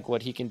just like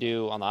what he can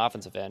do on the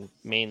offensive end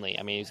mainly.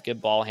 He's a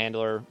good ball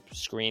handler,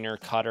 screener,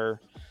 cutter.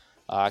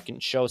 Can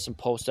show some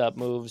post-up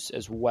moves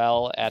as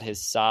well at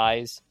his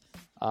size,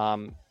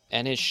 and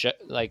his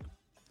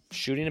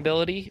shooting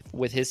ability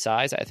with his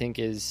size, I think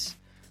is.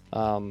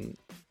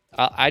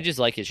 I just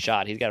like his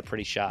shot. He's got a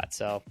pretty shot.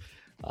 So,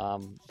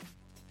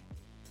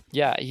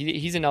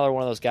 he's another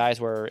one of those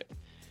guys where,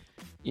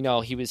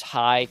 he was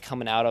high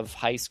coming out of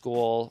high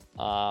school,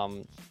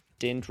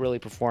 didn't really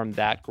perform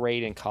that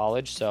great in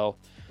college. So,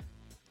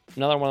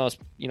 another one of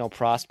those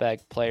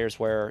prospect players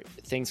where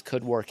things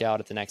could work out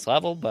at the next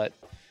level, but.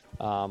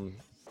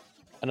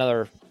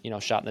 Another,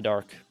 shot in the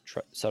dark,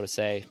 so to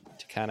say,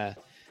 to kind of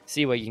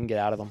see what you can get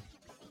out of them.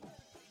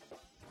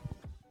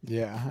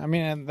 Yeah,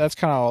 and that's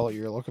kind of all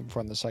you're looking for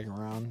in the second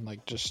round.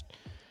 Just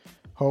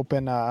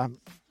hoping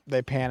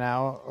they pan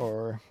out,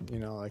 or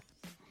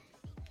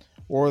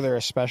or they're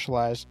a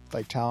specialized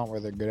like talent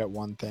where they're good at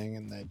one thing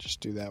and they just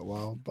do that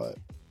well. But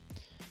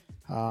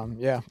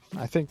yeah,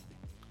 I think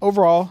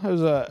overall it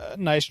was a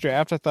nice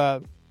draft. I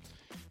thought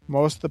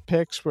most of the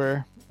picks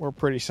were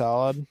pretty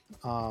solid.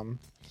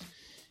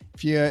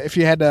 If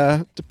you had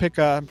to pick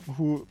a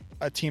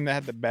team that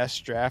had the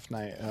best draft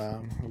night,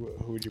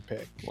 who would you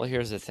pick? Well,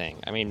 here's the thing.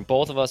 I mean,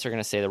 both of us are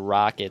going to say the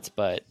Rockets,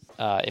 but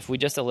if we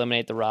just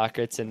eliminate the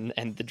Rockets and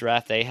the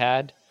draft they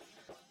had,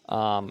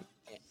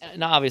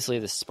 and obviously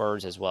the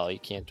Spurs as well. You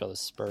can't throw the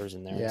Spurs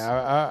in there.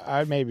 Yeah,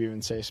 I'd maybe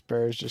even say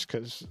Spurs just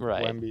because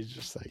right. Wemby's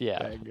just like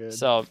that good.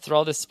 So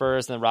throw the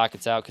Spurs and the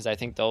Rockets out because I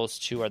think those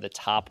two are the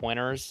top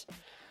winners.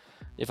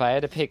 If I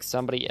had to pick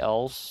somebody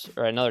else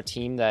or another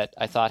team that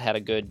I thought had a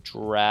good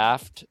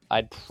draft,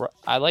 I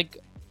like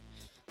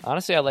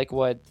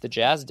what the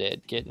Jazz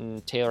did,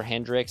 getting Taylor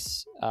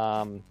Hendricks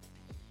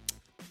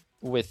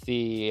with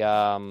the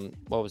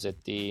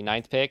the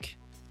 9th pick,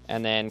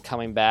 and then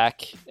coming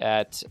back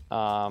at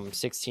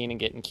 16 and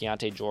getting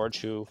Keontae George,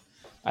 who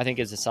I think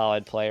is a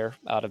solid player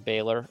out of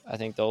Baylor. I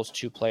think those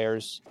two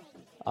players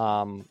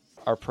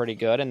are pretty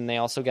good, and they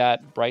also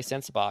got Bryce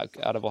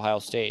Sensabaugh out of Ohio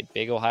State,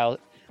 big Ohio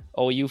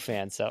OU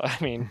fan. So I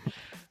mean,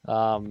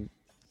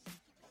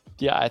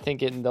 yeah, I think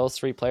getting those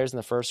three players in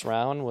the first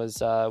round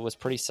was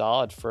pretty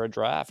solid for a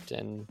draft.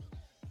 And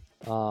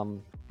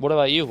what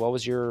about you? What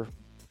was your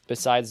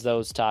besides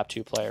those top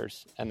two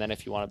players? And then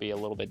if you want to be a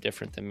little bit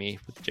different than me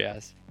with the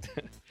Jazz.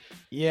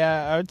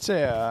 Yeah, I would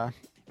say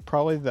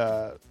probably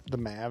the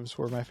Mavs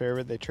were my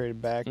favorite. They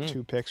traded back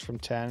 2 picks from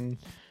 10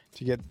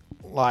 to get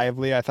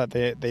Lively. I thought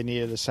they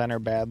needed a center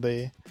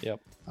badly. Yep.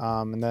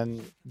 And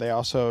then they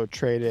also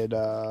traded.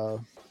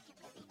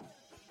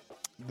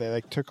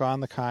 They took on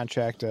the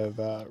contract of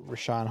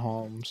Rashawn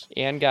Holmes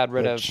and got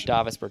rid of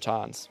Davis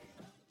Bertans,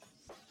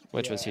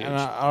 which was huge. And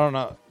I don't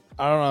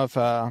know if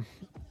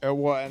it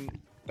was.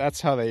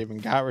 That's how they even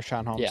got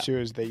Rashawn Holmes too.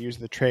 Is they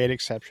used the trade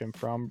exception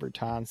from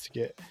Bertans to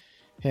get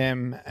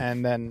him,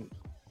 and then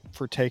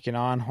for taking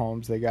on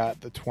Holmes, they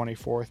got the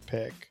 24th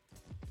pick,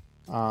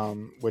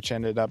 which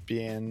ended up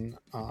being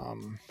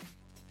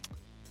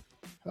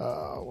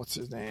what's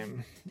his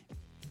name,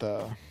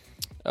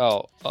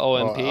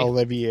 OMP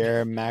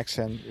Olivier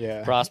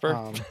Maxen,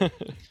 Prosper.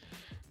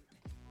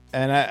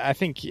 And I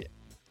think,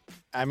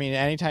 I mean,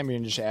 anytime you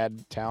can just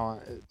add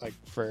talent like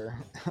for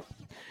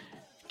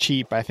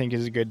cheap, I think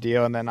is a good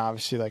deal. And then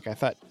obviously, like I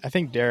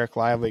think Derek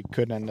Lively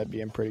could end up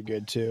being pretty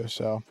good too.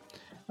 So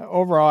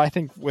overall, I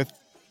think with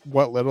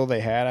what little they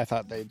had, I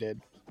thought they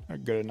did a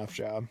good enough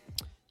job.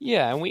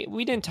 Yeah, and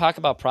we didn't talk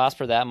about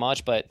Prosper that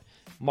much, but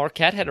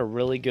Marquette had a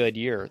really good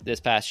year this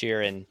past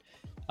year, and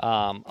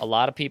a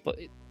lot of people,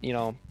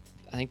 I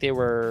think they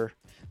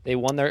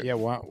won their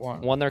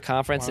won their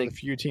conference. One of the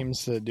few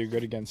teams to do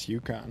good against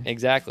UConn.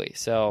 Exactly.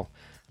 So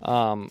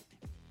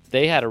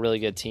they had a really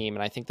good team,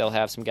 and I think they'll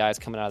have some guys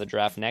coming out of the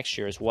draft next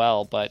year as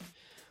well. But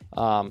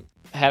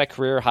had a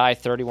career high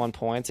 31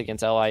 points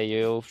against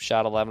LIU,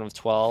 shot 11 of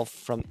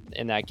 12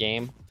 in that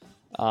game.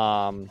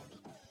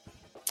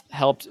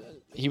 Helped.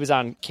 He was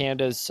on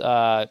Canada's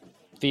FIBA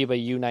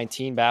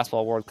U19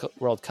 basketball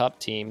World Cup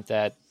team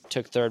that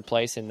took 3rd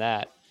place in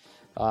that.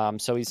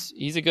 So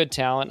he's a good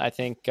talent. I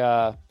think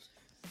kind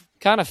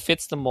of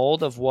fits the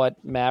mold of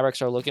what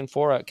Mavericks are looking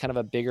for, kind of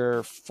a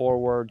bigger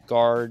forward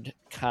guard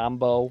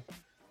combo.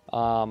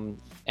 And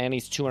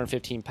he's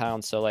 215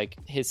 pounds, so like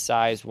his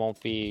size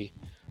won't be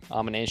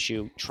an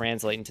issue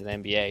translating to the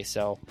NBA.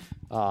 So,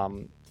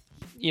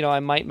 I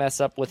might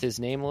mess up with his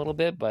name a little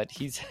bit, but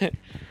he's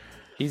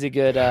a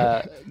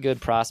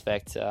good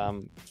prospect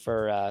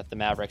for the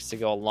Mavericks to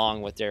go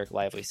along with Derek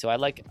Lively. So I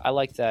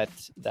like that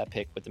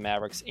pick with the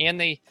Mavericks, and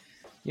they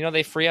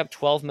free up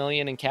 $12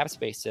 million in cap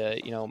space to,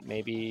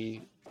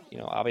 maybe,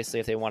 obviously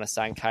if they want to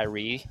sign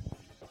Kyrie,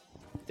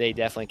 they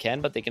definitely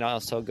can, but they can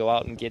also go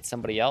out and get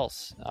somebody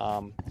else.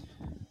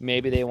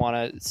 Maybe they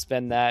want to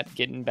spend that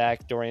getting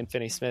back Dorian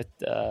Finney-Smith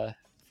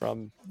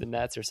from the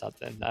Nets or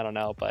something. I don't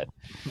know, but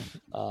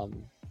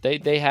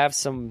they have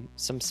some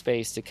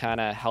space to kind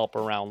of help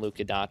around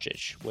Luka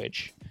Doncic,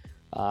 which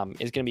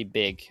is going to be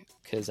big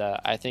because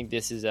I think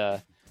this is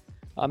a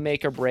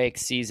make or break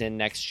season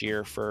next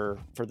year for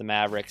the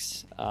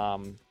Mavericks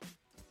and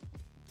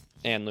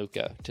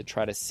Luka to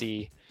try to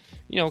see,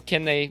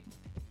 can they,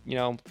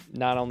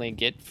 not only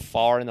get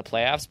far in the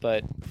playoffs,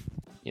 but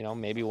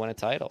maybe win a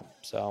title.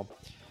 So,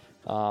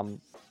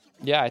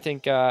 I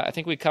think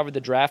we covered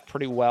the draft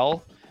pretty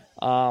well.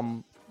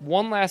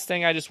 One last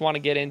thing I just want to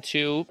get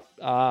into.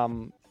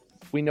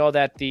 We know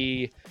that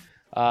the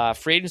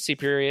free agency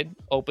period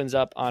opens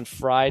up on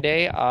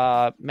Friday.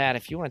 Matt,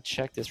 if you want to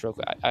check this real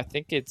quick, I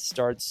think it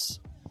starts.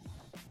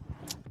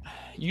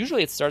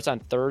 Usually it starts on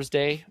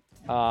Thursday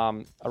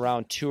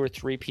around 2 or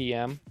 3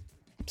 p.m.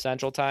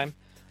 Central Time.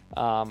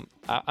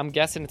 I'm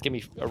guessing it's going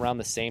to be around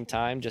the same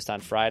time, just on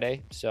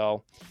Friday.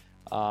 So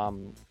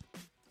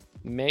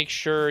make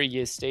sure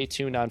you stay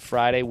tuned on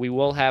Friday. We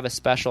will have a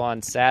special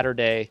on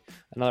Saturday,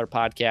 another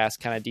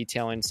podcast kind of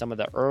detailing some of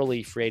the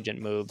early free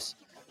agent moves.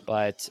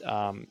 But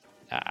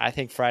I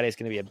think Friday is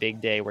going to be a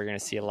big day. We're going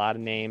to see a lot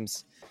of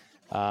names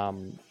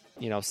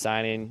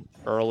signing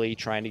early,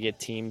 trying to get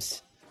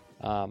teams,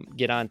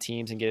 get on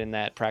teams and get in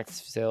that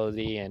practice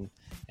facility and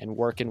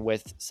working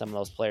with some of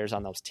those players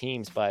on those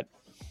teams. But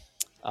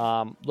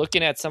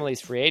looking at some of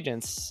these free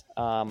agents,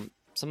 some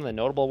of the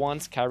notable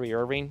ones: Kyrie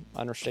Irving,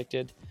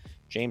 unrestricted.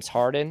 James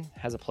Harden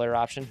has a player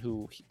option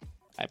who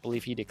I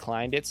believe he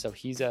declined it, so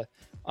he's a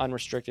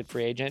unrestricted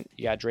free agent.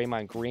 You got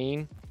Draymond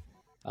Green,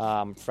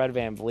 Fred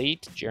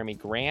VanVleet, Jeremy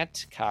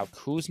Grant, Kyle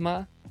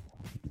Kuzma.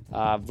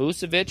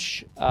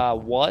 Vucevic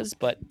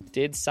but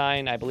did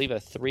sign, I believe, a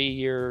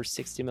 3-year,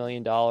 $60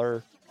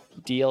 million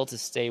deal to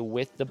stay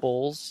with the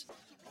Bulls.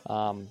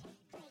 Kind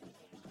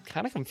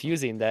of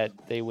confusing that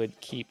they would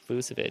keep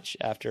Vucevic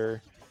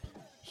after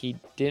he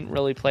didn't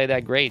really play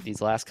that great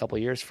these last couple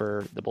of years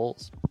for the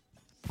Bulls.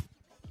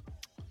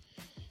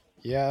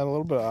 Yeah, a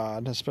little bit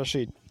odd,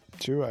 especially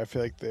too. I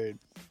feel like they'd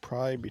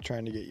probably be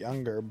trying to get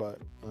younger, but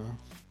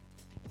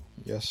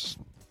I guess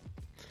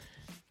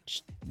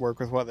just work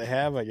with what they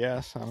have. I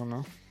guess, I don't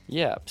know.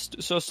 Yeah.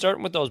 So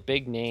starting with those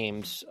big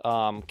names,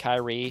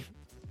 Kyrie,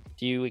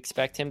 do you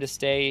expect him to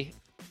stay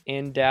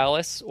in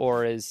Dallas,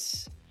 or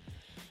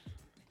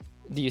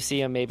do you see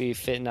him maybe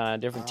fitting on a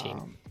different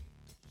team?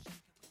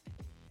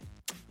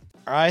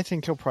 I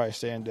think he'll probably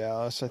stay in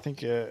Dallas. I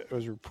think it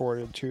was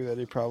reported too that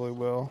he probably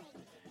will.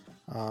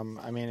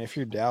 I mean, if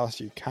you're Dallas,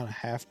 you kind of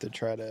have to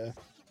try to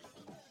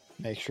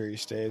make sure he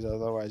stays.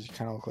 Otherwise, you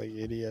kind of look like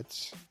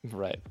idiots.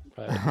 Right.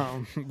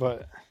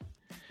 But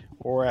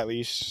or at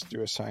least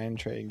do a sign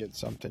trade and get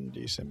something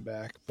decent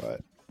back. But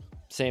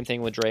same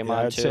thing with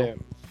Draymond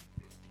too.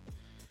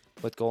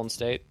 With Golden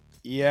State.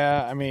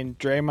 Yeah, I mean,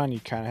 Draymond, you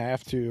kind of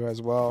have to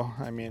as well.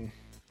 I mean,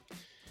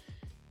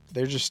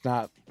 they're just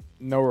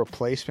no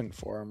replacement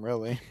for him,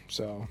 really.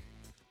 So,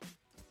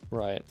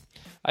 right.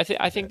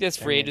 I think this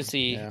free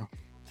agency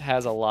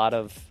has a lot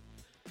of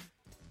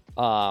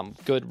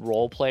good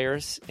role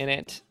players in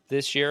it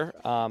this year.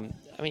 I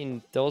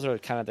mean, those are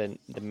kind of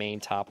the main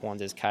top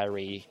ones: is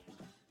Kyrie,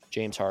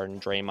 James Harden,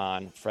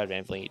 Draymond, Fred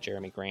VanVleet,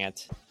 Jeremy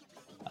Grant,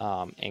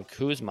 and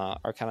Kuzma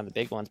are kind of the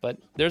big ones. But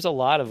there's a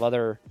lot of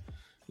other,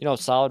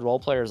 solid role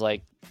players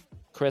like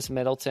Chris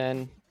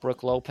Middleton,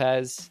 Brooke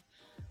Lopez,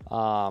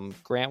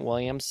 Grant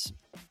Williams,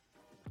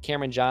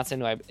 Cameron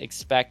Johnson, who I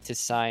expect to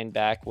sign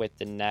back with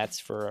the Nets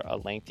for a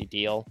lengthy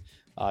deal.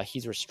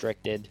 He's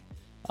restricted.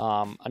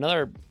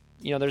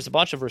 There's a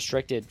bunch of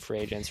restricted free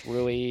agents.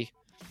 Rui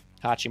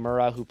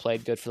Hachimura, who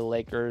played good for the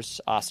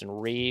Lakers. Austin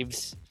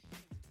Reeves.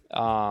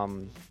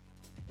 Who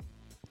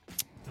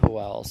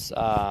else?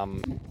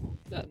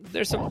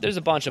 There's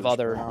a bunch of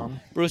other.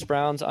 Bruce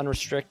Brown's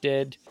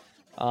unrestricted.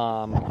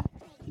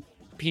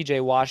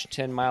 PJ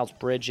Washington, Miles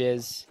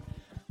Bridges,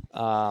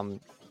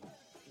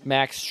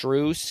 Max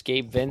Strus,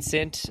 Gabe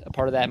Vincent, a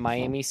part of that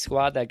Miami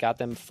squad that got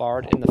them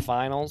far in the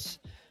finals.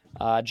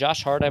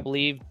 Josh Hart, I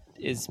believe,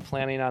 is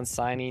planning on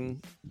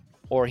signing,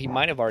 or he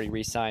might have already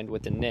re-signed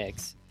with the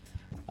Knicks.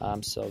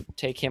 So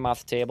take him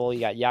off the table. You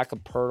got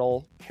Jakob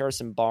Poeltl,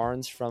 Harrison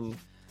Barnes from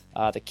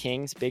the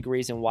Kings. Big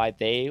reason why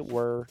they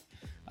were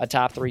a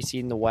top 3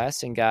 seed in the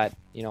West and got,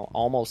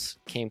 almost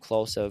came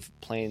close of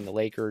playing the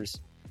Lakers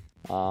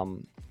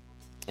and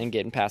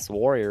getting past the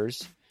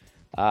Warriors.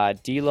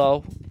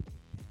 D'Lo,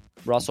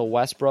 Russell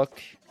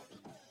Westbrook.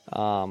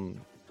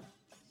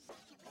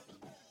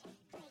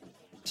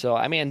 So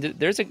I mean,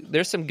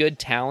 there's some good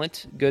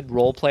talent, good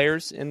role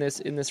players in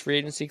this free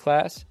agency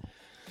class.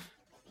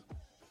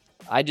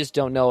 I just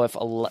don't know if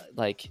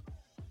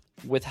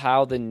with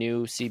how the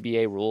new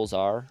CBA rules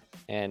are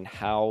and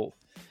how.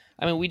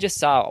 I mean, we just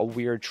saw a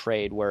weird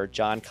trade where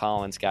John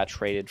Collins got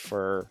traded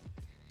for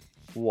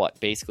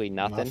basically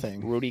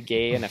nothing. Rudy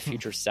Gay and a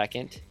future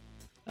second,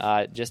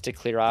 just to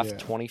clear off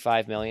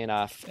 $25 million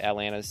off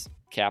Atlanta's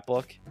cap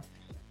book,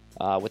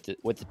 with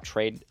the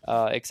trade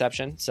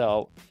exception.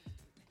 So,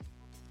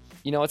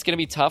 it's going to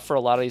be tough for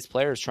a lot of these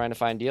players trying to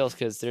find deals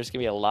because there's going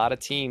to be a lot of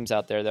teams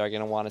out there that are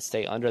going to want to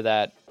stay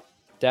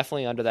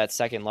definitely under that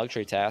second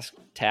luxury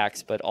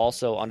tax, but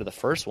also under the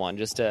first one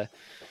just to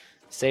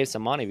save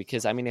some money.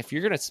 Because I mean, if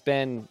you're going to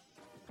spend,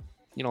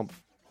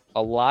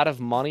 a lot of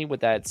money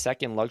with that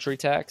second luxury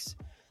tax,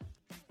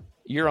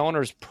 your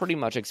owner's pretty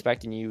much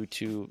expecting you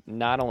to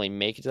not only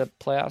make it to the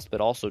playoffs,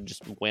 but also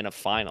just win a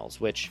finals,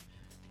 which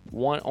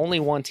only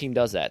one team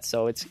does that.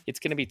 So it's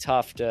going to be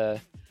tough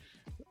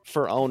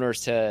for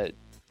owners to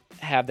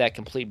have that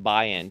complete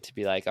buy-in to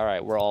be like, all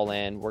right, we're all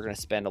in. We're going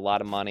to spend a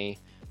lot of money.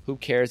 Who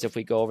cares if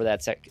we go over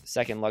that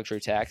second luxury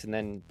tax? And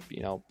then,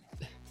 you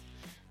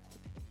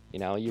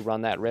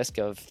run that risk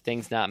of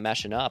things not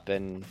meshing up.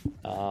 And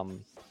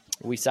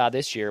we saw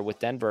this year with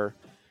Denver,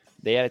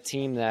 they had a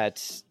team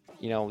that,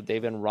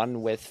 they've been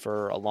running with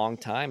for a long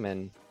time,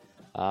 and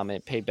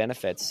it paid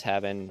benefits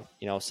having,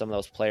 some of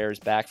those players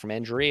back from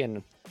injury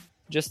and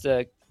just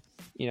the,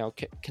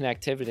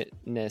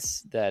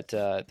 connectiveness that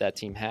that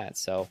team had.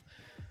 So,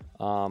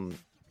 I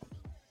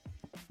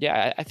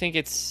think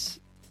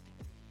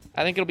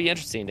it'll be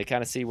interesting to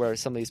kind of see where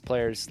some of these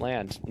players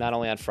land, not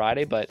only on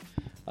Friday, but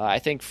I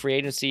think free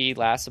agency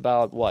lasts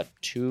about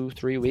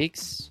 2-3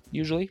 weeks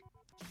usually.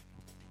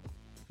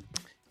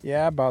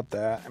 Yeah, about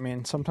that. I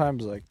mean,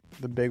 sometimes like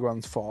the big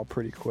ones fall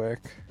pretty quick.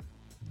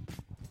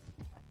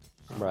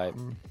 Right.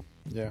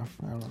 Yeah,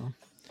 I don't know.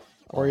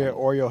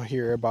 Or you'll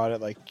hear about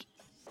it like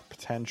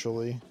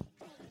potentially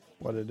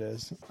what it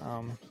is.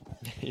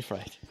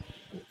 Right.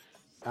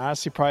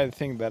 Honestly, probably the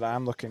thing that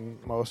I'm looking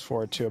most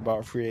forward to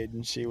about free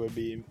agency would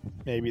be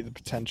maybe the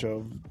potential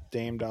of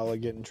Dame Dollar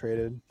getting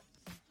traded.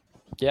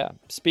 Yeah.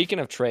 Speaking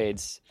of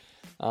trades,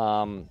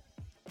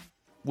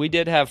 we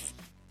did have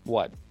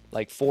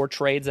like 4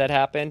 trades that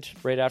happened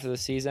right after the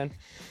season.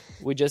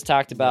 We just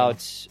talked about,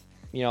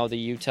 the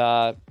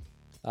Utah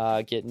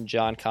getting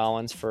John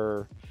Collins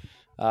for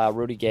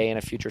Rudy Gay in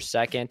a future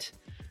second.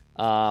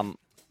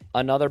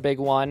 Another big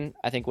one,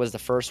 I think, was the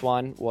first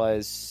one,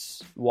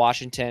 was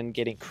Washington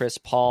getting Chris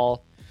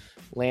Paul,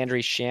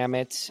 Landry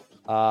Shamet,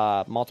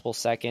 multiple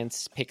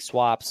seconds, pick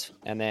swaps,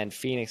 and then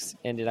Phoenix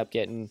ended up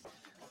getting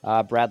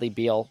Bradley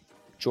Beal,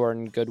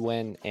 Jordan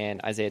Goodwin, and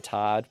Isaiah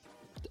Todd.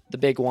 The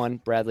big one,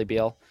 Bradley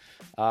Beal.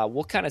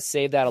 We'll kind of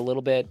save that a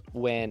little bit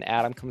when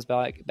Adam comes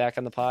back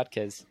on the pod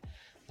because,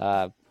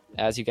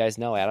 as you guys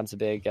know, Adam's a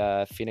big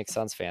Phoenix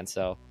Suns fan,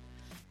 so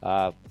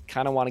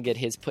kind of want to get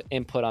his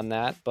input on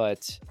that.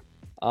 But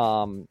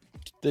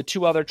the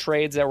 2 other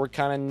trades that were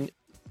kind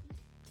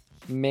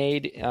of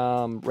made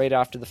right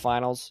after the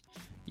finals,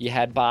 you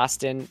had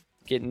Boston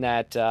getting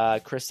that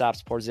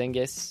Kristaps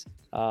Porzingis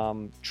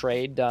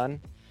trade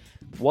done.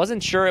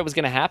 Wasn't sure it was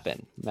going to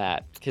happen,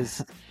 Matt,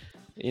 because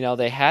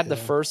they had the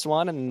first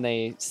one and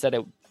they said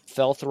it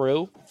fell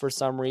through for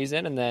some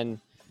reason, and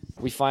then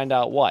we find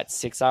out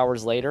 6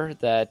 hours later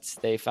that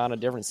they found a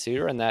different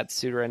suitor, and that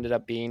suitor ended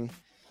up being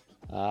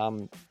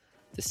the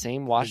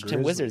same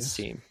Washington Wizards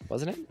team,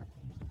 wasn't it?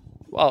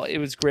 Well, it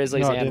was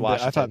Grizzlies and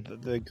Washington. I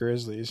thought the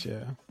Grizzlies,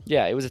 yeah.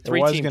 Yeah, it was a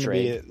 3-team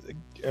trade.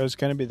 It was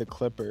going to be the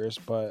Clippers,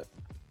 but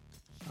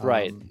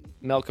right.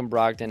 Malcolm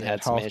Brogdon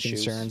had some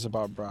issues. Concerns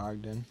about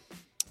Brogdon.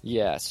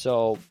 Yeah,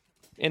 so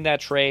in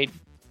that trade,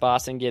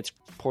 Boston gets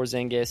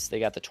Porzingis. They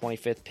got the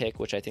 25th pick,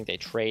 which I think they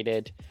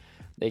traded.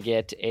 They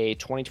get a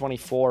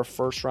 2024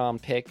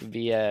 first-round pick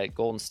via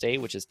Golden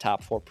State, which is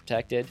top 4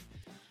 protected.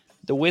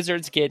 The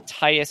Wizards get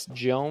Tyus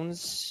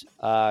Jones,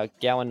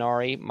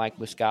 Gallinari, Mike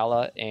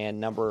Muscala, and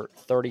number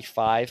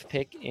 35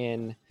 pick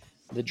in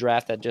the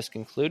draft that just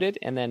concluded.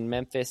 And then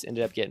Memphis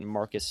ended up getting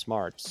Marcus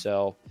Smart.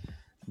 So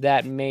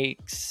that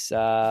makes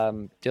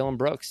Dylan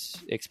Brooks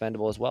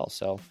expendable as well.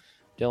 So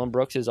Dylan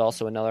Brooks is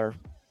also another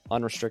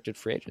unrestricted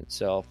free agent.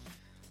 So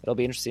it'll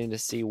be interesting to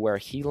see where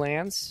he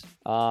lands.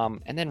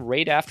 And then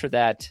right after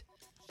that,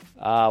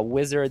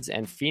 Wizards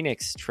and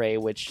Phoenix trade,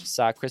 which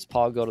saw Chris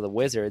Paul go to the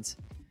Wizards.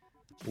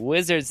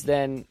 Wizards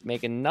then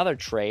make another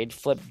trade,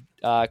 flip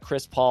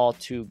Chris Paul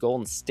to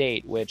Golden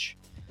State, which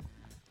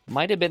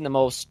might have been the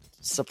most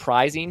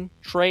surprising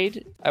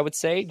trade, I would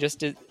say.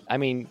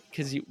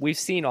 Because we've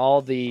seen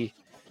all the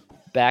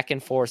back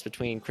and forth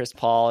between Chris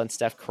Paul and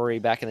Steph Curry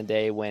back in the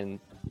day when,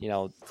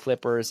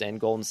 Clippers and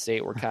Golden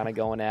State were kind of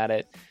going at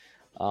it.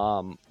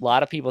 A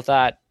lot of people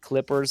thought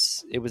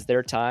Clippers, it was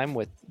their time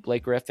with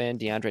Blake Griffin,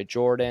 DeAndre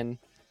Jordan,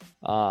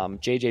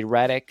 JJ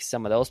Redick,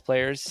 some of those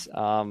players.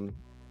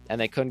 And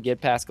they couldn't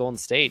get past Golden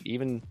State,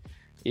 even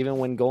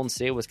when Golden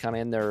State was kind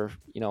of in their,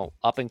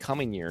 up and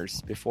coming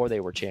years before they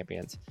were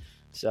champions.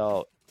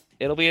 So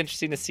it'll be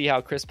interesting to see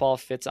how Chris Paul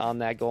fits on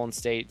that Golden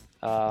State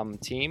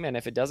team. And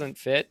if it doesn't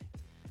fit,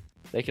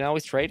 they can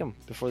always trade him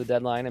before the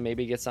deadline and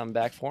maybe get something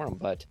back for him.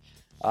 But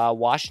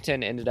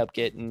Washington ended up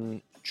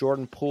getting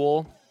Jordan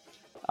Poole,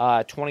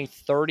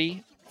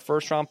 2030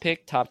 first round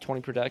pick, top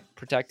 20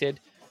 protected,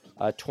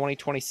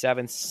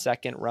 2027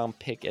 second round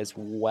pick as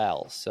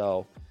well.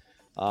 So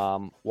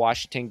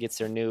Washington gets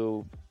their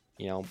new,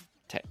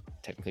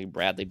 technically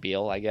Bradley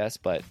Beal, I guess,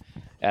 but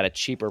at a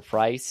cheaper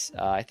price.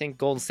 I think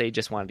Golden State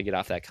just wanted to get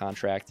off that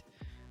contract.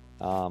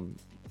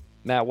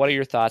 Matt, what are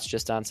your thoughts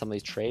just on some of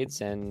these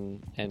trades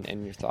and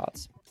your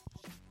thoughts?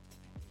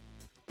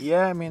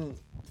 Yeah, I mean,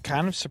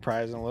 kind of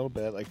surprising a little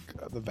bit, like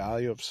the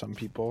value of some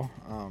people.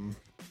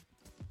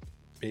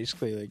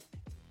 Basically,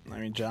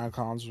 John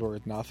Collins was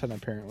worth nothing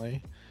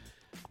apparently.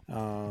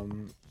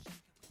 And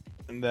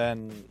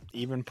then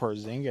even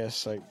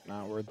Porzingis,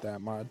 not worth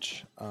that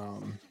much.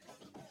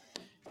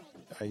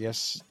 I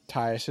guess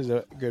Tyus is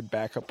a good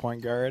backup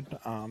point guard.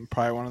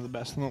 Probably one of the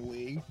best in the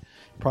league.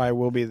 Probably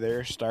will be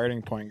their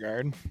starting point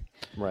guard.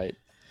 Right.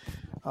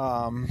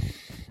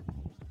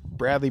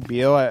 Bradley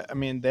Beal,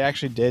 they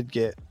actually did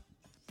get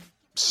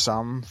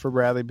some for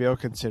Bradley Beal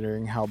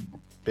considering how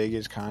big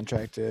his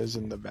contract is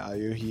and the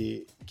value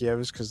he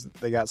gives because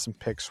they got some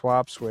pick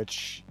swaps,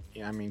 which,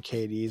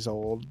 KD's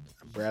old.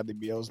 Bradley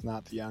Beal's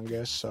not the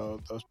youngest, so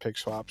those pick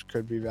swaps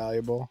could be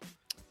valuable.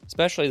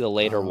 Especially the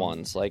later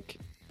ones.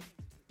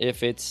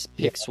 If it's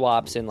pick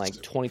swaps in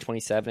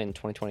 2027 and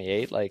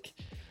 2028,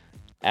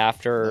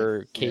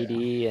 after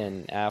KD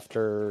and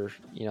after,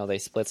 they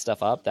split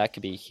stuff up, that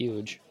could be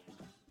huge.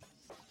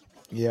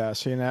 Yeah,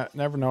 so you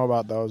never know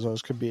about those.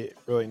 Those could be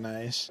really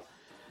nice.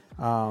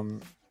 That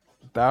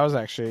was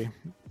actually,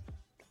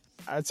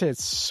 I'd say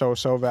it's so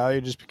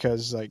value just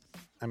because,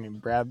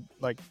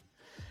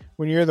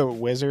 when you're the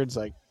Wizards,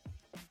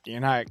 you're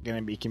not going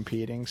to be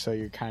competing, so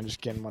you're kind of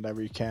just getting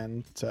whatever you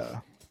can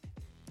to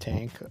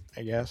tank,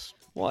 I guess.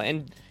 Well,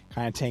 and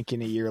kind of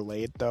tanking a year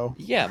late though.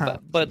 Yeah,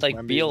 but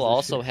like Beal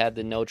also had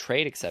the no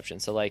trade exception,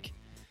 so like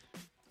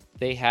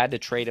they had to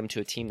trade him to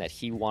a team that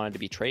he wanted to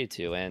be traded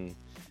to, and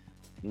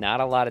not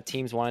a lot of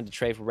teams wanted to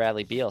trade for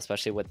Bradley Beal,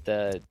 especially with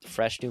the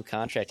fresh new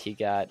contract he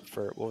got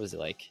for, what was it,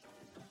 like,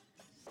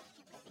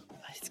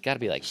 it's got to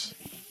be like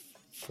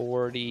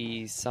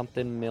 40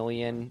 something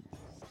million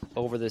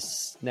over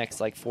this next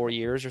like 4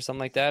 years or something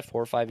like that.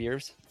 4 or 5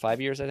 years,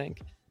 5 years, I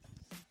think.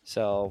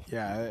 So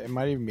yeah, it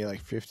might even be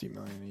like 50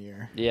 million a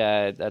year.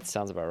 Yeah, that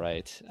sounds about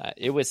right.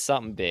 It was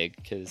something big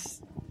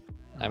because,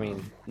 I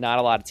mean, not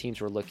a lot of teams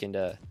were looking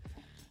to,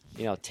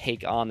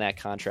 take on that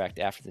contract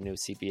after the new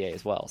CBA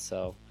as well.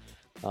 So,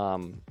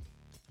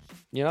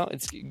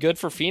 it's good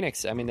for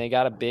Phoenix. I mean, they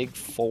got a big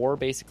 4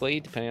 basically,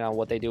 depending on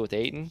what they do with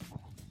Ayton.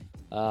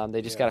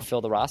 They just got to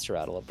fill the roster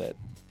out a little bit.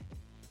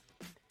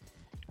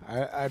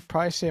 I'd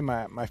probably say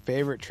my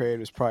favorite trade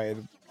was probably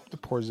the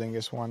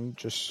Porzingis one,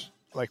 just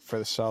like for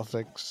the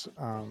Celtics,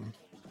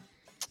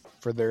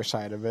 for their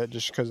side of it,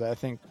 just because I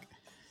think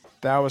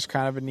that was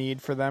kind of a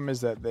need for them,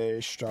 is that they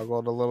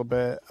struggled a little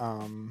bit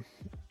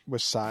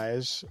with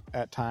size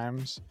at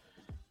times,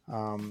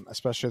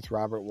 especially with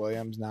Robert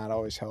Williams not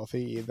always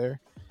healthy either.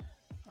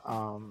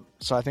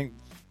 So I think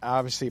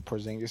obviously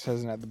Porzingis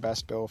hasn't had the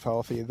best bill of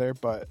health either,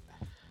 but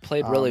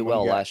played really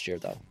well last year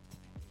though.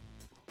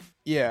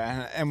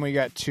 Yeah, and we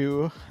got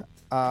 2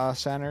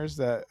 centers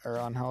that are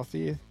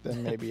unhealthy.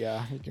 Then maybe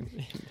you can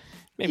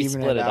maybe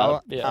even split it out.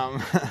 up. Yeah.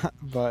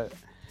 But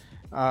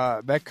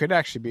that could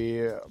actually be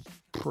a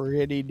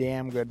pretty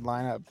damn good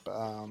lineup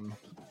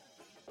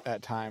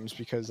at times,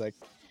 because like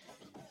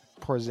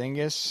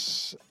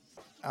Porzingis,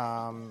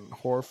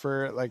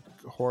 Horford,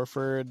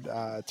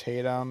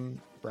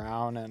 Tatum,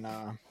 Brown, and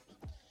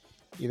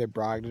either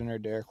Brogdon or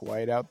Derek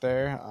White out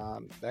there.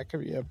 That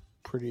could be a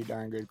pretty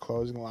darn good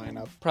closing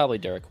lineup. Probably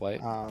Derek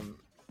White.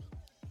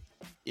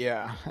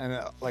 Yeah, and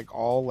like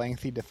all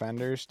lengthy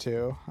defenders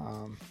too.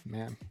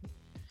 Man,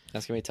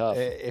 that's gonna be tough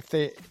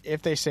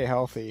if they stay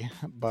healthy.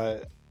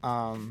 But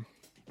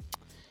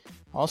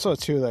also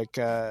too, like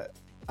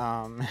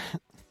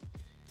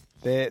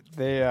they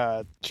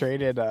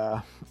traded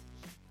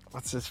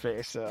what's his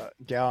face,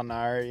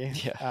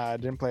 Gallinari. Yeah.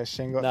 Didn't play a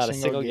single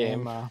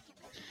game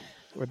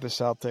with the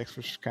Celtics,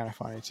 which is kind of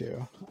funny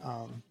too.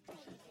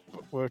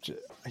 Which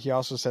he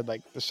also said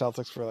like the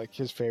Celtics were like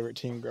his favorite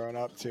team growing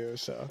up too.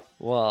 So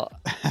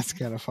that's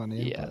kind of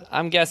funny. Yeah, but,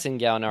 I'm guessing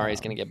Gallinari is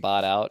going to get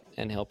bought out,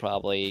 and he'll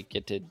probably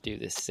get to do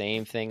the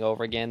same thing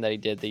over again that he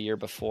did the year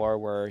before,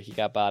 where he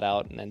got bought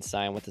out and then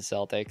signed with the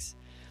Celtics.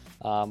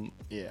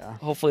 Yeah.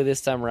 Hopefully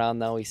this time around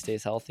though he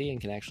stays healthy and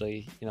can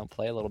actually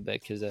play a little bit,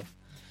 because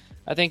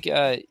I think he's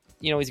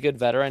a good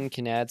veteran,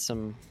 can add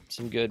some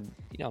good.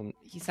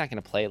 He's not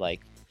going to play like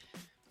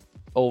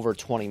over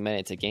 20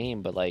 minutes a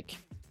game, but like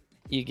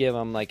you give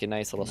him like a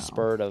nice little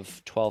spurt of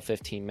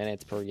 12-15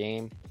 minutes per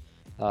game.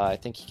 I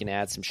think he can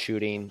add some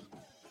shooting,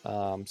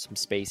 some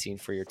spacing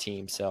for your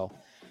team. So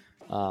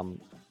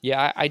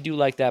I do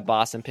like that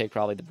Boston pick,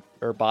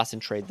 or Boston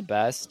trade the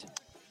best.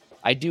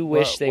 I do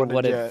wish they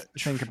would have.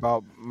 Think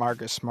about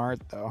Marcus Smart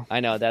though.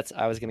 I know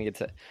I was going to get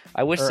to.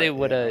 I wish they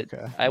would have.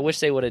 Okay. I wish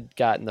they would have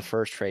gotten the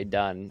first trade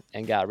done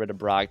and got rid of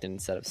Brogdon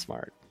instead of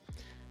Smart,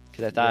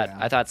 because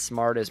I thought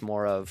Smart is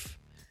more of,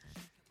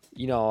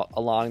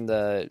 along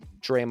the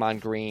Draymond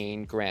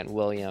Green, Grant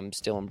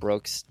Williams, Dylan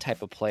Brooks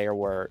type of player,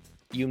 where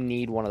you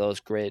need one of those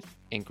grit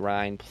and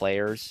grind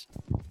players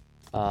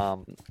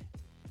on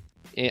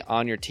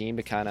your team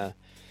to kind of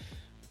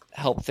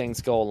help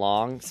things go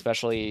along,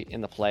 especially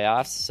in the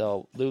playoffs.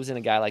 So losing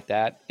a guy like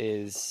that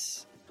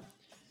is,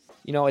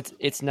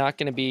 it's not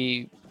going to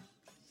be,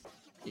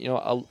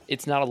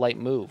 it's not a light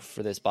move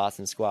for this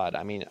Boston squad.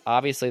 I mean,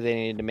 obviously they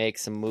needed to make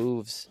some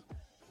moves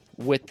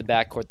with the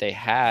backcourt they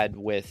had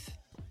with,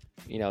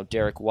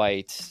 Derek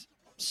White,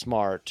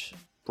 Smart,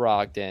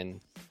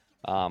 Brogdon,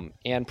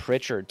 and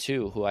Pritchard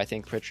too, who I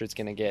think Pritchard's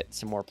going to get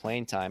some more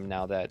playing time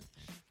now that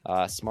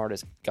Smart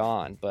is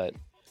gone. But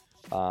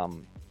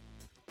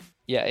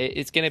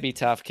it's going to be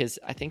tough, because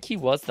I think he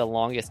was the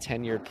longest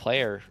tenured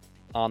player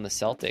on the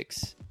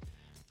Celtics.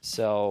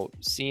 So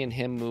seeing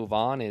him move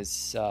on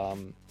is,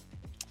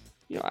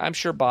 I'm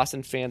sure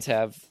Boston fans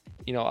have,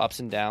 ups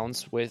and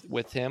downs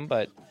with him,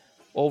 but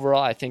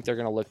overall, I think they're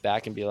going to look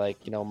back and be like,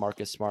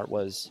 Marcus Smart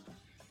was,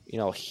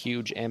 a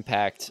huge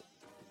impact,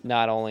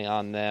 not only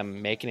on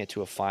them making it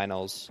to a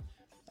finals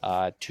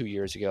 2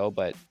 years ago,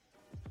 but,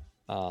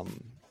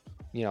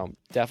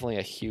 definitely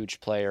a huge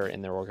player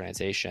in their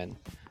organization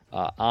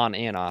on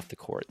and off the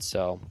court.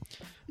 So,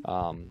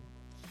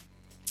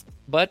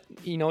 but,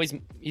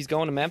 he's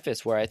going to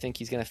Memphis, where I think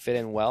he's going to fit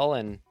in well,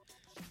 and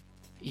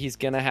he's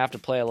going to have to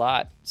play a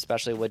lot,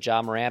 especially with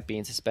Ja Morant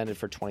being suspended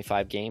for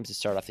 25 games to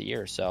start off the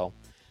year. So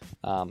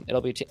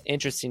it'll be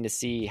interesting to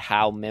see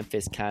how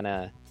Memphis kind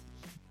of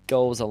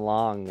goes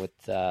along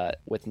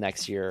with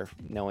next year,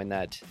 knowing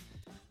that,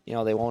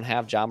 they won't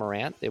have Ja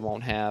Morant. They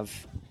won't have,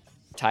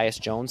 Tyus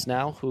Jones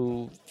now,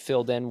 who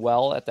filled in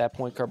well at that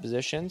point guard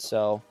position.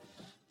 So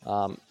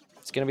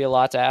it's going to be a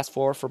lot to ask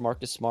for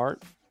Marcus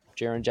Smart,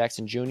 Jaren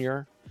Jackson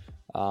Jr.,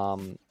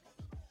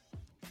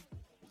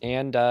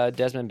 and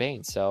Desmond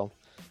Bain. So,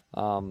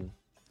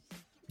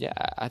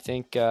 I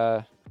think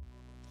from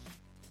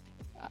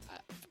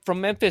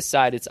Memphis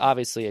side, it's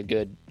obviously a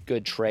good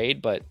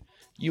trade, but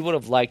you would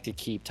have liked to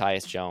keep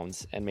Tyus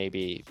Jones and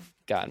maybe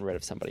gotten rid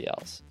of somebody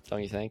else,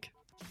 don't you think?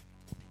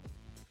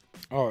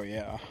 Oh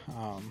yeah.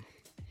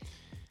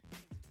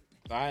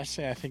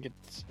 Honestly, I think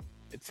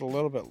it's a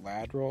little bit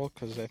lateral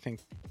because I think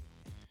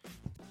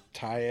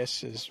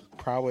Tyus is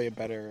probably a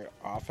better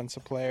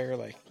offensive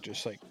player,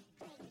 just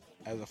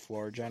as a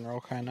floor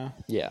general kind of.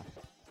 Yeah.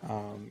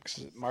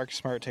 Because Marcus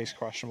Smart takes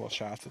questionable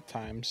shots at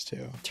times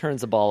too.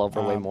 Turns the ball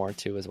over way more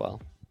too as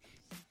well.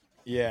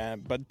 Yeah,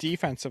 but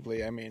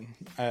defensively, I mean,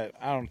 I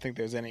don't think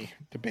there's any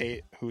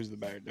debate who's the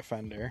better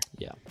defender.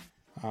 Yeah.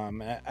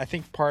 I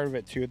think part of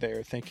it too, they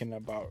were thinking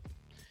about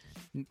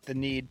the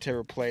need to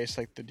replace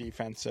the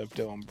defense of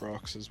Dylan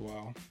Brooks as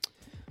well.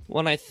 Well,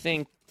 and I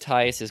think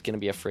Tyus is going to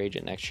be a free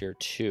agent next year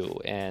too,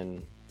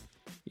 and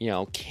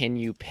can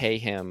you pay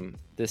him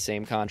the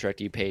same contract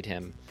you paid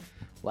him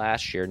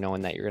last year,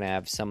 knowing that you're going to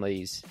have some of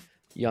these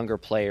younger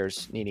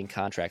players needing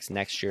contracts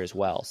next year as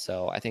well?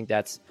 So I think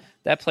that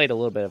played a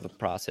little bit of a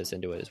process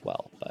into it as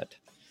well. But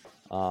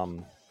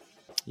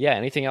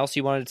anything else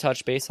you wanted to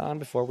touch base on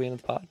before we end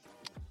the pod?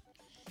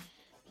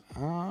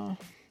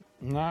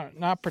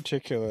 Not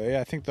particularly.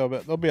 I think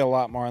there'll be a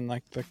lot more in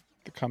the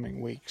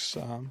coming weeks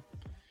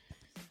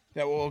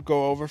that we'll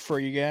go over for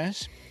you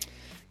guys.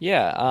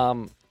 Yeah.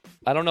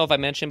 I don't know if I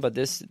mentioned, but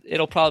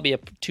it'll probably be a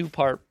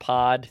 2-part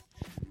pod.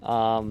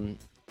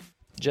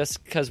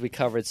 Just because we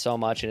covered so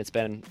much, and it's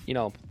been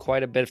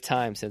quite a bit of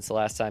time since the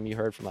last time you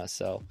heard from us.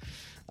 So,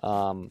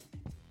 some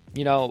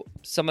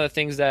of the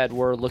things that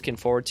we're looking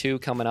forward to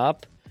coming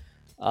up.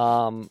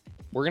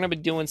 We're going to be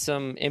doing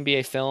some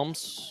NBA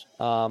films.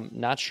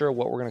 Not sure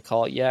what we're going to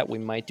call it yet. We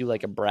might do a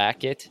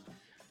bracket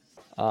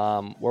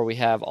where we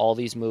have all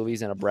these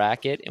movies in a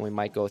bracket, and we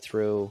might go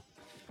through,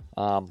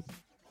 all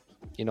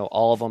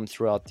of them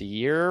throughout the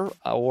year,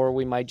 or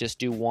we might just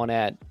do one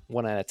at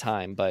a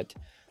time. But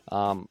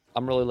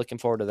I'm really looking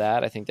forward to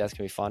that. I think that's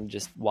going to be fun.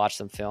 Just watch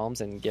some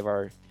films and give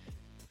our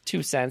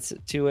 2 cents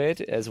to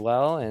it as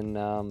well. And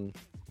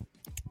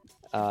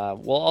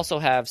we'll also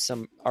have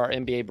our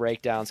NBA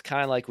breakdowns,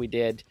 kind of like we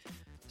did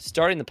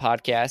starting the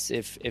podcast.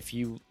 If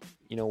you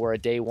were a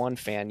day one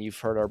fan, you've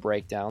heard our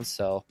breakdowns.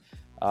 So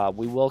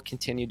we will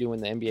continue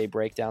doing the NBA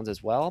breakdowns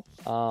as well.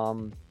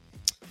 And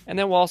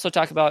then we'll also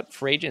talk about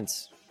free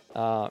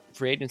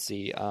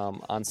agency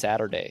on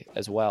Saturday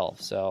as well.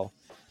 So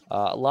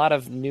a lot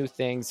of new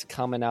things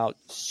coming out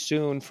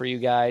soon for you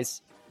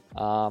guys.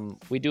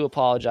 We do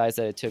apologize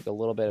that it took a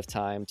little bit of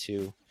time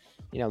to,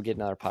 get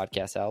another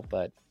podcast out.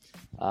 But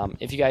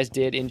if you guys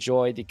did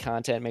enjoy the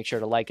content, make sure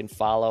to like and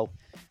follow.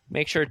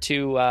 Make sure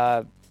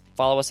to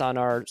follow us on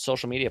our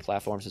social media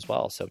platforms as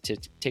well. So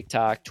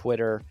TikTok,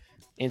 Twitter,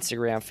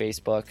 Instagram,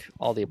 Facebook,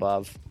 all the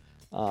above.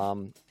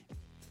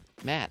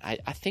 Matt,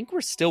 I think we're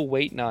still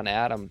waiting on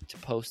Adam to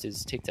post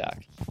his TikTok.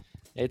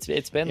 It's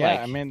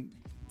been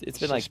it's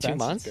been 2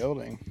 months.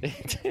 Building.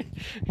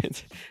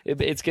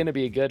 It's going to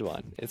be a good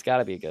one. It's got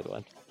to be a good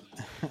one.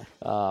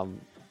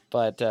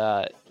 But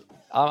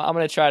I'm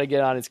going to try to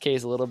get on his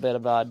case a little bit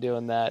about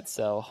doing that.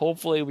 So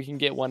hopefully we can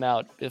get one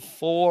out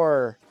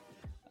before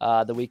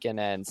the weekend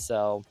ends.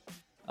 So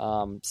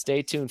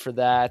stay tuned for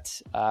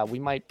that. We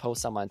might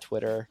post some on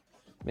Twitter,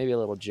 maybe a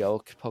little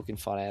joke, poking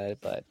fun at it,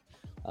 but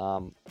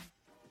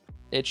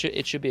it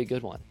should be a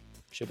good one.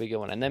 Should be a good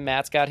one. And then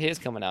Matt's got his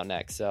coming out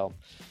next. So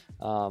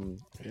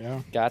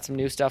got some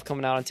new stuff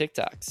coming out on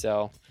TikTok.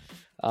 So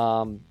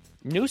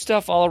new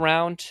stuff all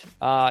around.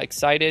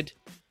 Excited.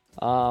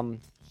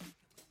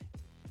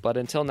 But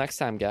until next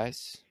time,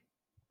 guys,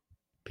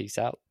 peace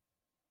out.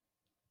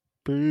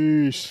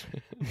 Peace.